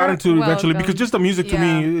would have You're gotten to eventually, welcome. because just the music to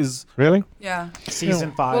me is Really? Yeah.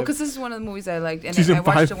 Season 5. Well, because this is one of the movies I liked, and Season I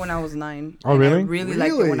watched 5. it when I was 9. Oh, and really? I really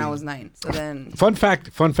liked it when I Really? was 9. So then, Fun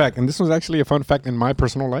fact, and this was actually a fun fact in my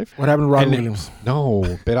personal life. what happened to Robin And it- Williams. No,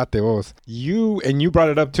 espérate vos. You brought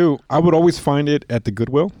it up too. I would always find it at the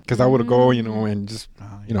Goodwill, because I would go, and just,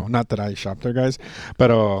 not that I shop there, guys, but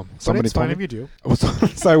but somebody it's told fine me. if you do.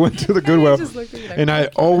 So I went to the Goodwill, just looked at me like, and I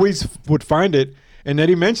always would find it. And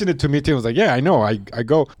Eddie mentioned it to me too. I was like, "Yeah, I know. I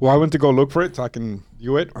go. Well, I went to go look for it so I can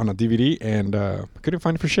view it on a DVD, and couldn't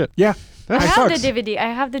find it for shit. Yeah. That I have sucks. the DVD. I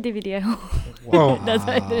have the DVD at home. Well, That's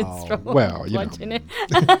why I didn't struggle well, you know. watching it.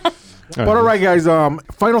 But all right, guys.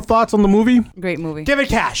 Final thoughts on the movie? great movie. Give it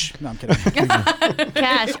cash. No, I'm kidding.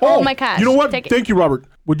 Cash. Oh, my cash. You know what? Take it. Thank you, Robert.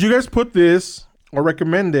 Would you guys put this or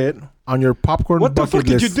recommend it on your popcorn What the bucket fuck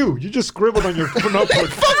did you list? do? You just scribbled on your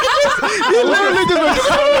notebook.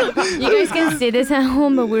 You guys can see this at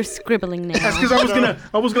home, but we're scribbling now. That's because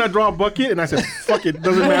I was gonna draw a bucket, and I said, "Fuck it,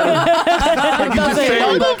 doesn't matter." I can just say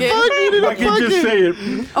it. I can just say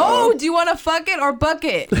it. Oh, do you want to fuck it or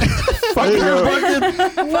bucket? Fuck it, bucket.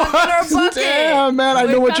 Fuck it or bucket? Damn, man, I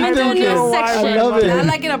know what you're Coming to a thinking. new section. I love it. I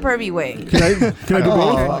like it in a pervy way. Can I do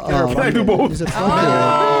both? Can I do You both? said fuck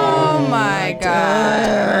Oh my god.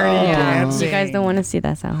 Yeah, dancing. you guys don't want to see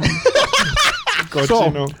that at home.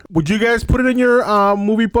 So, would you guys put it in your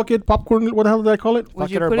movie bucket popcorn? What the hell did I call it? Would Fuck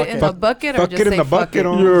you it or put it in the bucket? bucket or Fuck just it in say the fuck bucket it?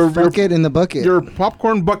 on- Your Fuck it in the bucket. your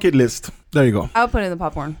popcorn bucket list. There you go. I'll put it in the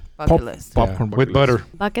popcorn bucket list. Popcorn bucket with list. butter.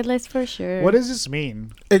 Bucket list for sure. What does this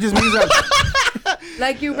mean? It just means that.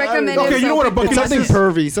 Like you recommended. Okay, you know what a bucket It's list something is?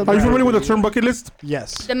 pervy. Are Something you familiar with the pervy. term bucket list?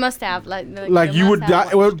 Yes. The must-have, Like the you would must-have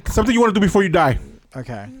die. one. Well, something you want to do before you die.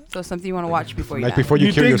 Okay. So something you want to watch before you Like die. before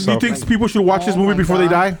you kill think yourself. you think people should watch this Oh movie my before they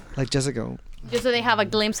God. die? Like Jessica. Just so they have a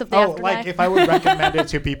glimpse of the Oh, afterlife. like if I would recommend it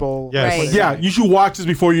to people. Yes. Right. Yeah, you should watch this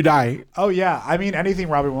before you die. Oh yeah. I mean, anything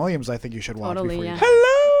Robin Williams, I think you should watch Totally, before yeah.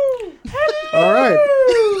 you die. All right.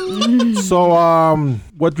 So,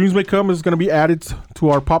 what dreams may come is going to be added to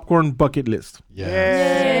our popcorn bucket list.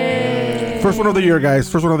 Yeah. First one of the year, guys.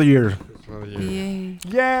 First one of the year. Yay.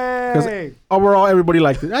 Yay! Overall, everybody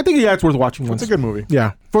liked it. I think it's worth watching once. It's a good movie.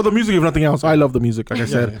 Yeah, for the music, if nothing else, I love the music. Like I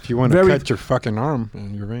said, If you want to very- cut your fucking arm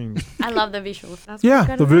and your vein. I love the visuals. That's yeah, what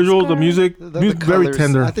got the an visual, the Oscar. music, The very colors,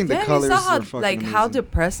 tender. I think the Yeah, you colors saw how are fucking like how amazing.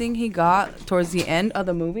 depressing he got towards the end of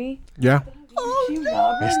the movie. Yeah,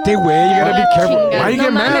 Este güey, you gotta be careful. Chinga. Why you No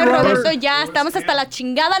get mad, mames, Robert? Roberto, ya estamos hasta la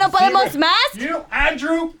chingada, no podemos más. You,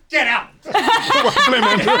 Andrew, get out! That's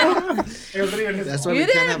why we You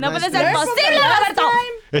can't didn't? have No nice puede ser things. posible, Roberto.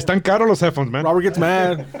 Están caros los headphones, man. Robert gets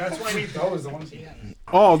mad. That's why I need those, the ones he has.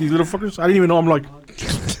 Oh, these little fuckers! I didn't even know. I'm like,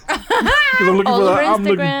 'cause I'm looking All for over that. I'm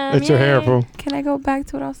looking. Instagram. It's your hair, yay. bro. Can I go back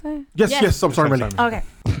to what I was saying? Yes, Yes. yes. I'm sorry, Manny. Okay.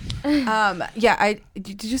 Yeah,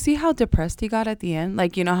 did you see how depressed he got at the end?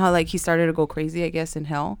 Like, you know how like he started to go crazy, I guess, in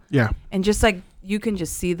hell, Yeah, and just like you can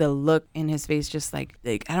just see the look in his face, just like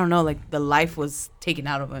I don't know, like the life was taken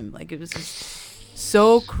out of him. Like it was just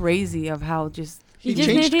so crazy of how just He He just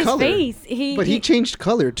changed made his color. face. But he changed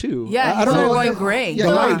color too. yeah, I don't know. going gray. Yeah, The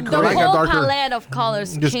he light went the gray. gray. got whole darker. palette of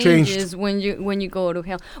colors Just changes when you go to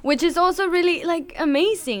hell, which is also really like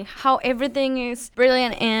amazing how everything is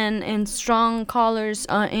brilliant and strong colors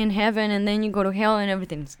in heaven, and then you go to hell and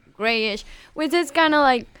everything's grayish, which is kind of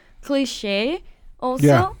like cliche also.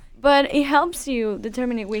 Yeah. But it helps you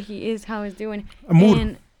determine where he is, how he's doing. A mood.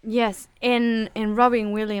 And yes, and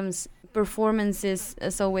Robin Williams' performance is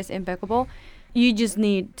always impeccable. You just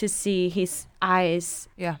need to see his eyes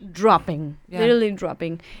Yeah. dropping, Yeah. literally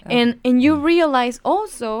dropping. Yeah. And you realize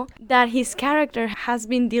also that his character has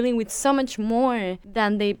been dealing with so much more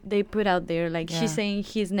than they put out there. Like Yeah. she's saying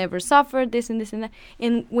he's never suffered this and this and that.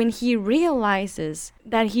 And when he realizes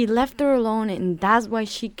that he left her alone and that's why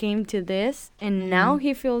she came to this, and now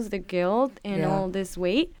he feels the guilt and Yeah. all this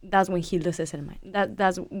weight, that's when he loses his mind.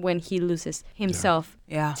 That's when he loses himself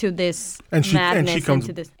Yeah. to this And she- and madness she comes-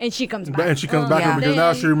 to this. And she comes back. and she comes back yeah. because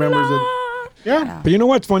now she remembers it. Yeah, Yeah. But you know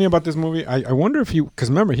what's funny about this movie? I wonder if he, because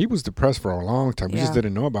remember, he was depressed for a long time. We just Yeah.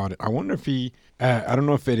 didn't know about it. I wonder if he, I don't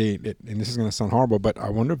know if it, and this is going to sound horrible, but I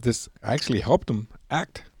wonder if this actually helped him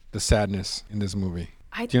act the sadness in this movie.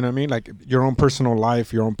 Do you know what I mean? Like your own personal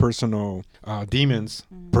life, your own personal demons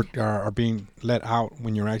are being let out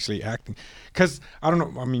when you're actually acting. Because I don't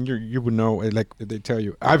know. I mean, you would know. Like they tell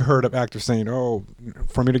you. I've heard of actors saying, "Oh,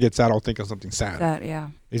 for me to get sad, I'll think of something sad." That yeah.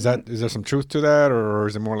 Is there some truth to that, or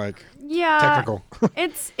is it more like Yeah. technical?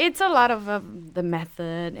 It's a lot of the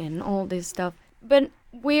method and all this stuff, but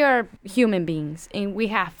we are human beings and we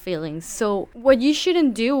have feelings. So what you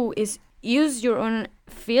shouldn't do is use your own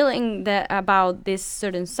feeling that about this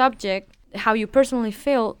certain subject, how you personally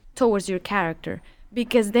feel towards your character,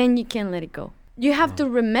 because then you can let it go. You have to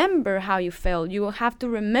remember how you felt. You have to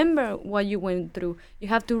remember what you went through. You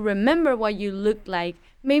have to remember what you looked like,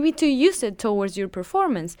 maybe to use it towards your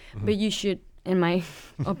performance. But you should, in my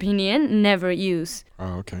opinion, never use,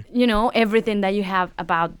 Oh, okay. everything that you have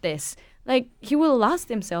about this. Like, he will lost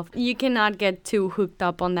himself. You cannot get too hooked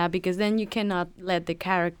up on that, because then you cannot let the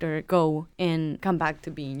character go and come back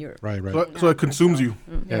to being your. Right. so it consumes you.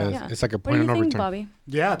 Yeah, Yeah. It's like a What do point you of no think, return. Bobby?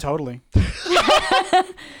 Yeah, totally.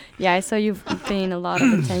 Yeah, I saw you've paying a lot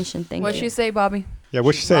of attention. Thank What'd you. she say, Bobby? Yeah,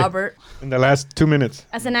 what'd she say Robert. in the last 2 minutes?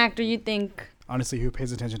 As an actor, you think. Honestly, who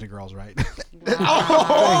pays attention to girls, right? Thank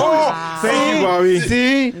you, Bobby.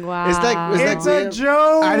 See? Wow. It's like it's a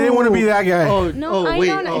joke. I didn't want to be that guy. No, I wait.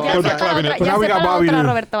 don't know. Oh, Ya Hold sé that clap in otra, it. But ya now we sé got para Bobby otra, to-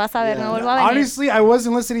 Roberto. Vas a ver, no vuelvo a venir. Honestly, I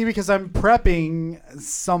wasn't listening because I'm prepping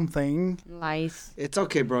something. Lies. It's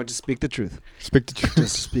okay, bro. Just speak the truth. Speak the truth.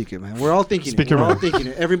 Just speak it, man. We're all thinking Speak it. your We're all mind. thinking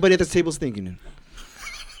it. Everybody at the table's thinking it.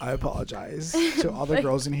 I apologize to all the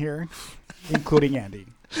girls in here, including Andy.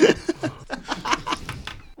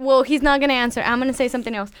 Well, he's not gonna answer. I'm gonna say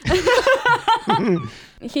something else.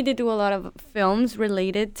 He did do a lot of films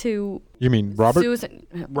related to You mean Robert? Susan.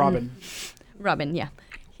 Robin. Robin, yeah.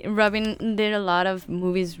 Robin did a lot of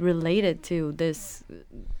movies related to this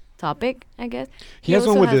topic, I guess. He has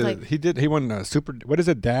one also with has, the. like, He won super. What is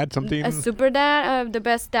it? Dad something. a super dad, the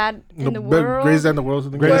best dad in the be- world. Greatest dad in the world.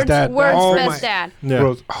 Something Greatest like that. dad. World's Oh best my- dad. Yeah.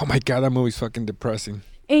 Bro, oh my god, that movie's fucking depressing.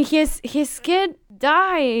 And his kid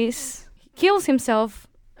dies, kills himself,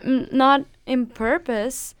 not in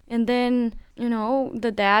purpose, and then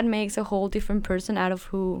the dad makes a whole different person out of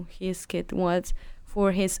who his kid was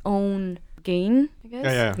for his own gain, I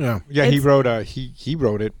guess. Yeah. He It's- wrote. He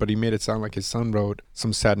wrote it, but he made it sound like his son wrote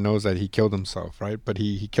some sad notes that he killed himself, right? But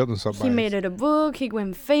he killed himself. He made it a book. He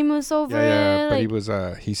went famous over it. But he like, was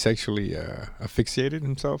he sexually asphyxiated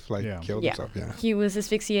himself, like Yeah. killed Yeah. himself. Yeah. he was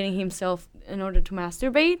asphyxiating himself in order to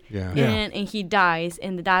masturbate, Yeah. Yeah. and he dies,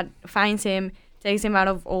 and the dad finds him, takes him out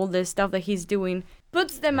of all this stuff that he's doing,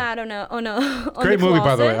 puts them out on a Great the movie,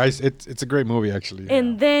 by the way. closet, It's a great movie, actually.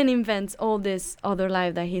 and then invents all this other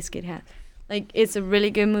life that his kid has. Like, it's a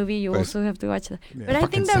really good movie. You But also have to watch that. Yeah. But I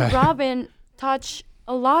Fucking think that sad. Robin touched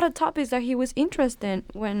a lot of topics that he was interested in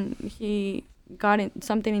when he got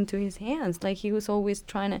something into his hands. Like, he was always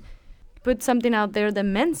trying to put something out there that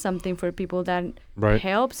meant something for people, that Right.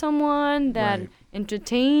 helped someone, that Right.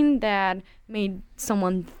 entertained, that made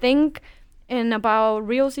someone think, and about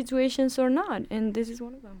real situations or not. And this is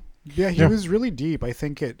one of them. Yeah, he Yeah. was really deep. I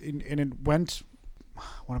think it went.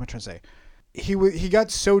 What am I trying to say? He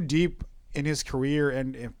got so deep in his career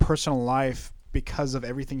and in personal life because of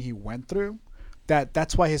everything he went through.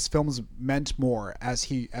 That's why his films meant more as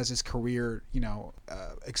his career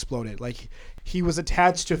exploded. Like, he was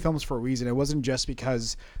attached to films for a reason. It wasn't just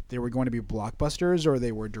because they were going to be blockbusters or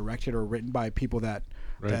they were directed or written by people that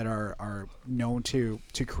are known to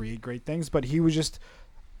create great things. But he was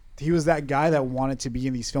that guy that wanted to be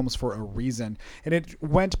in these films for a reason. And it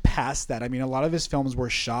went past that. I mean, a lot of his films were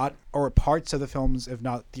shot, or parts of the films, if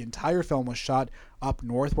not the entire film, was shot up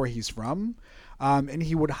north where he's from. And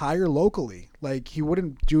he would hire locally. Like, he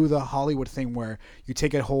wouldn't do the Hollywood thing where you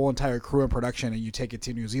take a whole entire crew and production and you take it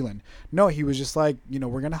to New Zealand. No, he was just like,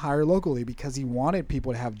 we're going to hire locally because he wanted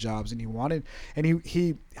people to have jobs, and he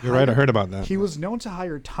You're right. I heard about that. he was known to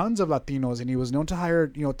hire tons of Latinos, and he was known to hire,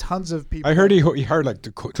 tons of people. I heard he hired like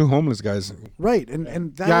two homeless guys. Right.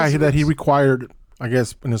 And that Yeah, is that he what's- required, I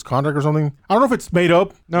guess, in his contract or something. I don't know if it's made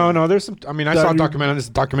up. No, there's some. I mean, I That saw a you- documentary on this.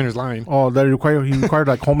 Documentary's lying. Oh, that he required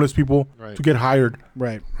like homeless people Right. to get hired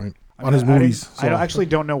Right. on his movies. I So- actually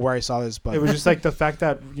don't know where I saw this, but it was just like the fact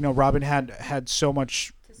that Robin had so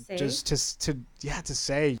much just to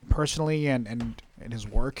say personally and in his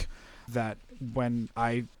work, that when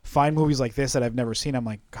I find movies like this that I've never seen, I'm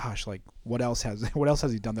like, gosh, like what else has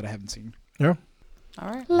he done that I haven't seen? Yeah. All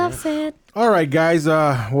right. Loves it. All right, guys.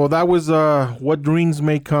 Well, that was What Dreams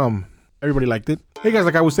May Come. Everybody liked it. Hey, guys,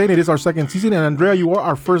 like I was saying, it is our second season, and Andrea, you are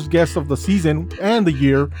our first guest of the season and the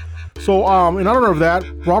year. So, in honor of that,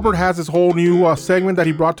 Robert has this whole new segment that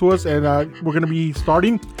he brought to us, and we're going to be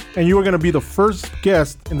starting. And you are going to be the first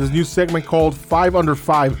guest in this new segment called 5 Under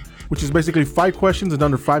 5, which is basically 5 questions in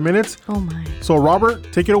under 5 minutes. Oh my. So,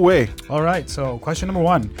 Robert, take it away. All right, so question number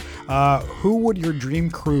 1. Who would your dream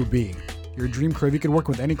crew be? Your dream crew, if you could work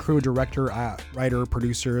with any crew, director, writer,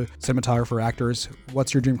 producer, cinematographer, actors,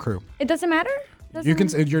 what's your dream crew? It doesn't matter? You can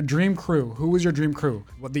say your dream crew. Who is your dream crew?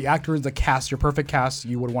 What the actors, the cast, your perfect cast,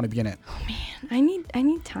 you would want to be in it. I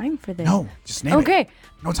need time for this. No, just name it. Okay.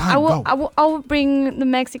 No time, go. I will bring the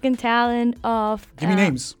Mexican talent of Give me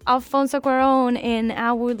names. Alfonso Cuarón, and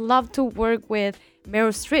I would love to work with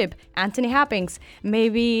Meryl Streep, Anthony Hopkins,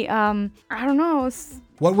 maybe I don't know.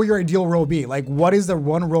 What would your ideal role be? Like, what is the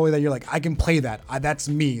one role that you're like, I can play that. That's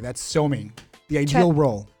me. That's so me. The ideal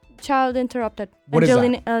role. Child Interrupted. What is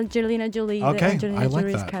that? Angelina Jolie. Okay, Angelina I like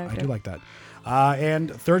Jolie's that. character. I do like that.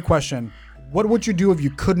 And third question, what would you do if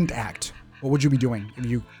you couldn't act? What would you be doing if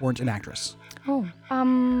you weren't an actress? Oh,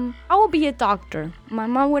 I will be a doctor. My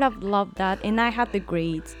mom would have loved that, and I had the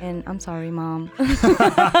grades. And I'm sorry, Mom.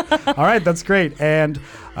 All right, that's great. And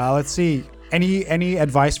let's see, any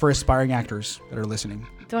advice for aspiring actors that are listening?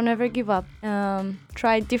 Don't ever give up.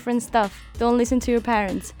 Try different stuff. Don't listen to your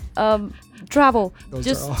parents. Travel. Those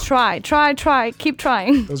Just are all- try. Keep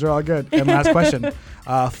trying. Those are all good. And last question,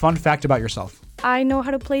 fun fact about yourself. I know how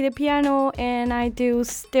to play the piano, and I do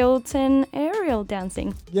stilts and aerial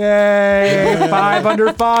dancing. Yay! 5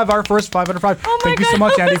 under 5, our first 5 under 5. Oh my Thank you so God,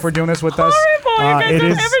 much, that Andy, was for doing this with us. Horrible! You guys it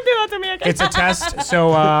don't is- ever do that to me again. It's a test,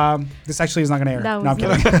 so this actually is not going to air. That was No, I'm kidding.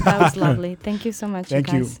 lovely. That was lovely. Thank you so much.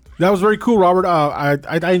 Thank you. guys. That was very cool, Robert.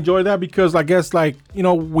 I enjoyed that because I guess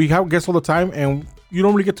we have guests all the time and you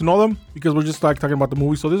don't really get to know them because we're just like talking about the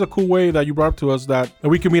movie. So there's a cool way that you brought up to us that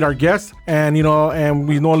we can meet our guests and and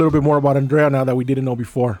we know a little bit more about Andrea now that we didn't know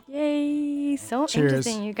before. Yay! So Cheers.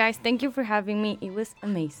 interesting, you guys. Thank you for having me. It was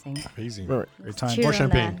amazing. Amazing. All right. Great time. Cheers More on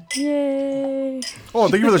champagne. that. Yay! Oh,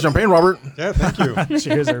 thank you for the champagne, Robert. Yeah, thank you.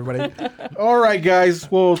 Cheers, everybody. All right, guys.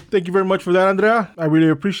 Well, thank you very much for that, Andrea. I really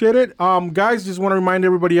appreciate it. Guys, just want to remind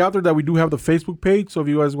everybody out there that we do have the Facebook page. So if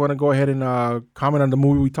you guys want to go ahead and comment on the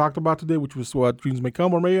movie we talked about today, which was What Dreams May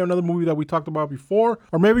Come, or maybe another movie that we talked about before,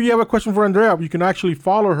 or maybe you have a question for Andrea, you can actually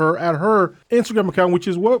follow her at her Instagram account, which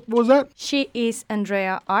is what was that? She is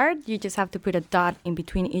Andrea Art. You just have to put a dot in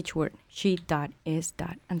between each word. She dot is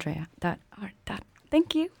dot Andrea dot art dot.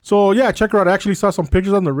 Thank you. So yeah, check her out. I actually saw some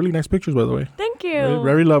pictures on. They're really nice pictures, by the way. Thank you. Very,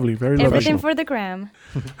 very lovely. Very lovely. Everything for the gram.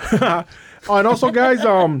 Oh, and also, guys,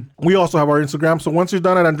 we also have our Instagram. So once you're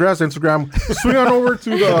done at Andreas' Instagram, swing on over to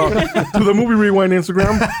the Movie Rewind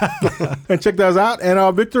Instagram and check those out.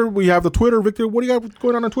 And Victor, we have the Twitter. Victor, what do you got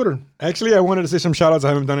going on Twitter? Actually, I wanted to say some shout outs. I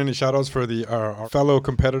haven't done any shout outs for our fellow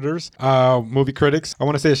competitors, movie critics. I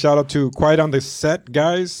want to say a shout out to Quiet on the Set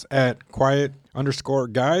guys at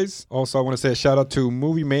quiet_guys. Also, I want to say a shout out to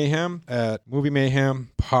Movie Mayhem at Movie Mayhem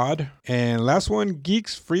Pod. And last one,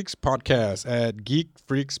 Geeks Freaks Podcast at Geek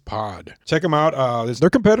Freaks Pod. Check them out. They're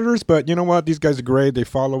competitors, but you know what? These guys are great. They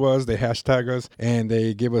follow us, they hashtag us, and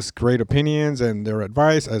they give us great opinions and their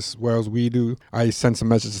advice as well as we do. I send some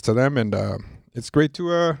messages to them, and it's great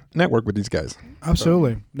to network with these guys.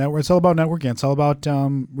 Absolutely. It's all about networking. It's all about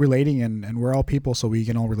relating, and we're all people, so we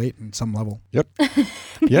can all relate in some level. Yep.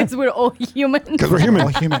 Because we're all human. Because we're human. All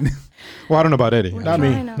human. Well, I don't know about Eddie. Not me.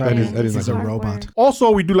 Eddie's He's a not robot. Also,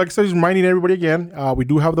 we do, like I said, just reminding everybody again, we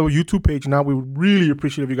do have the YouTube page now. We would really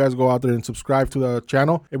appreciate if you guys go out there and subscribe to the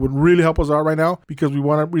channel. It would really help us out right now because we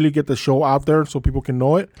want to really get the show out there so people can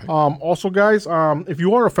know it. Also, guys, if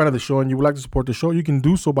you are a fan of the show and you would like to support the show, you can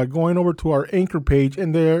do so by going over to our Anchor page,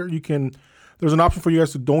 and there's an option for you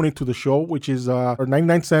guys to donate to the show, which is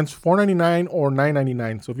 99 cents, $4.99, or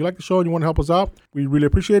 $9.99. So if you like the show and you want to help us out, we really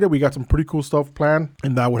appreciate it. We got some pretty cool stuff planned,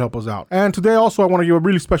 and that would help us out. And today also, I want to give a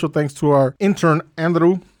really special thanks to our intern,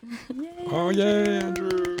 Andrew. Oh, yay,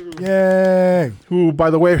 Andrew. Yay. Who,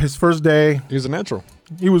 by the way, his first day, He's a natural.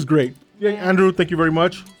 he was great. Yeah, Andrew, thank you very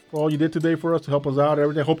much for all you did today for us to help us out.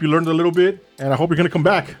 Everything. I hope you learned a little bit, and I hope you're going to come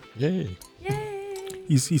back. Yay.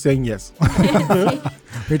 He's saying yes.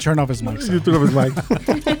 They turned off his mic. He turned off his mic.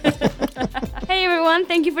 Hey everyone,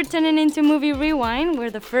 thank you for tuning in to Movie Rewind,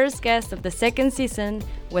 where the first guest of the second season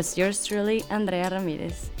was yours truly, Andrea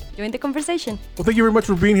Ramirez. Join the conversation. Well, thank you very much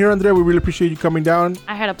for being here, Andrea. We really appreciate you coming down.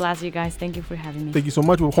 I had a blast, you guys. Thank you for having me. Thank you so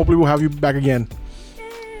much. Hopefully we'll have you back again.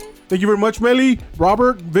 Thank you very much, Melly,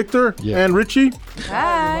 Robert, Victor, and Richie.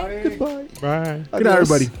 Bye. Goodbye. Bye. Good night,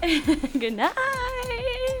 everybody. Good night.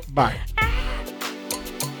 Bye.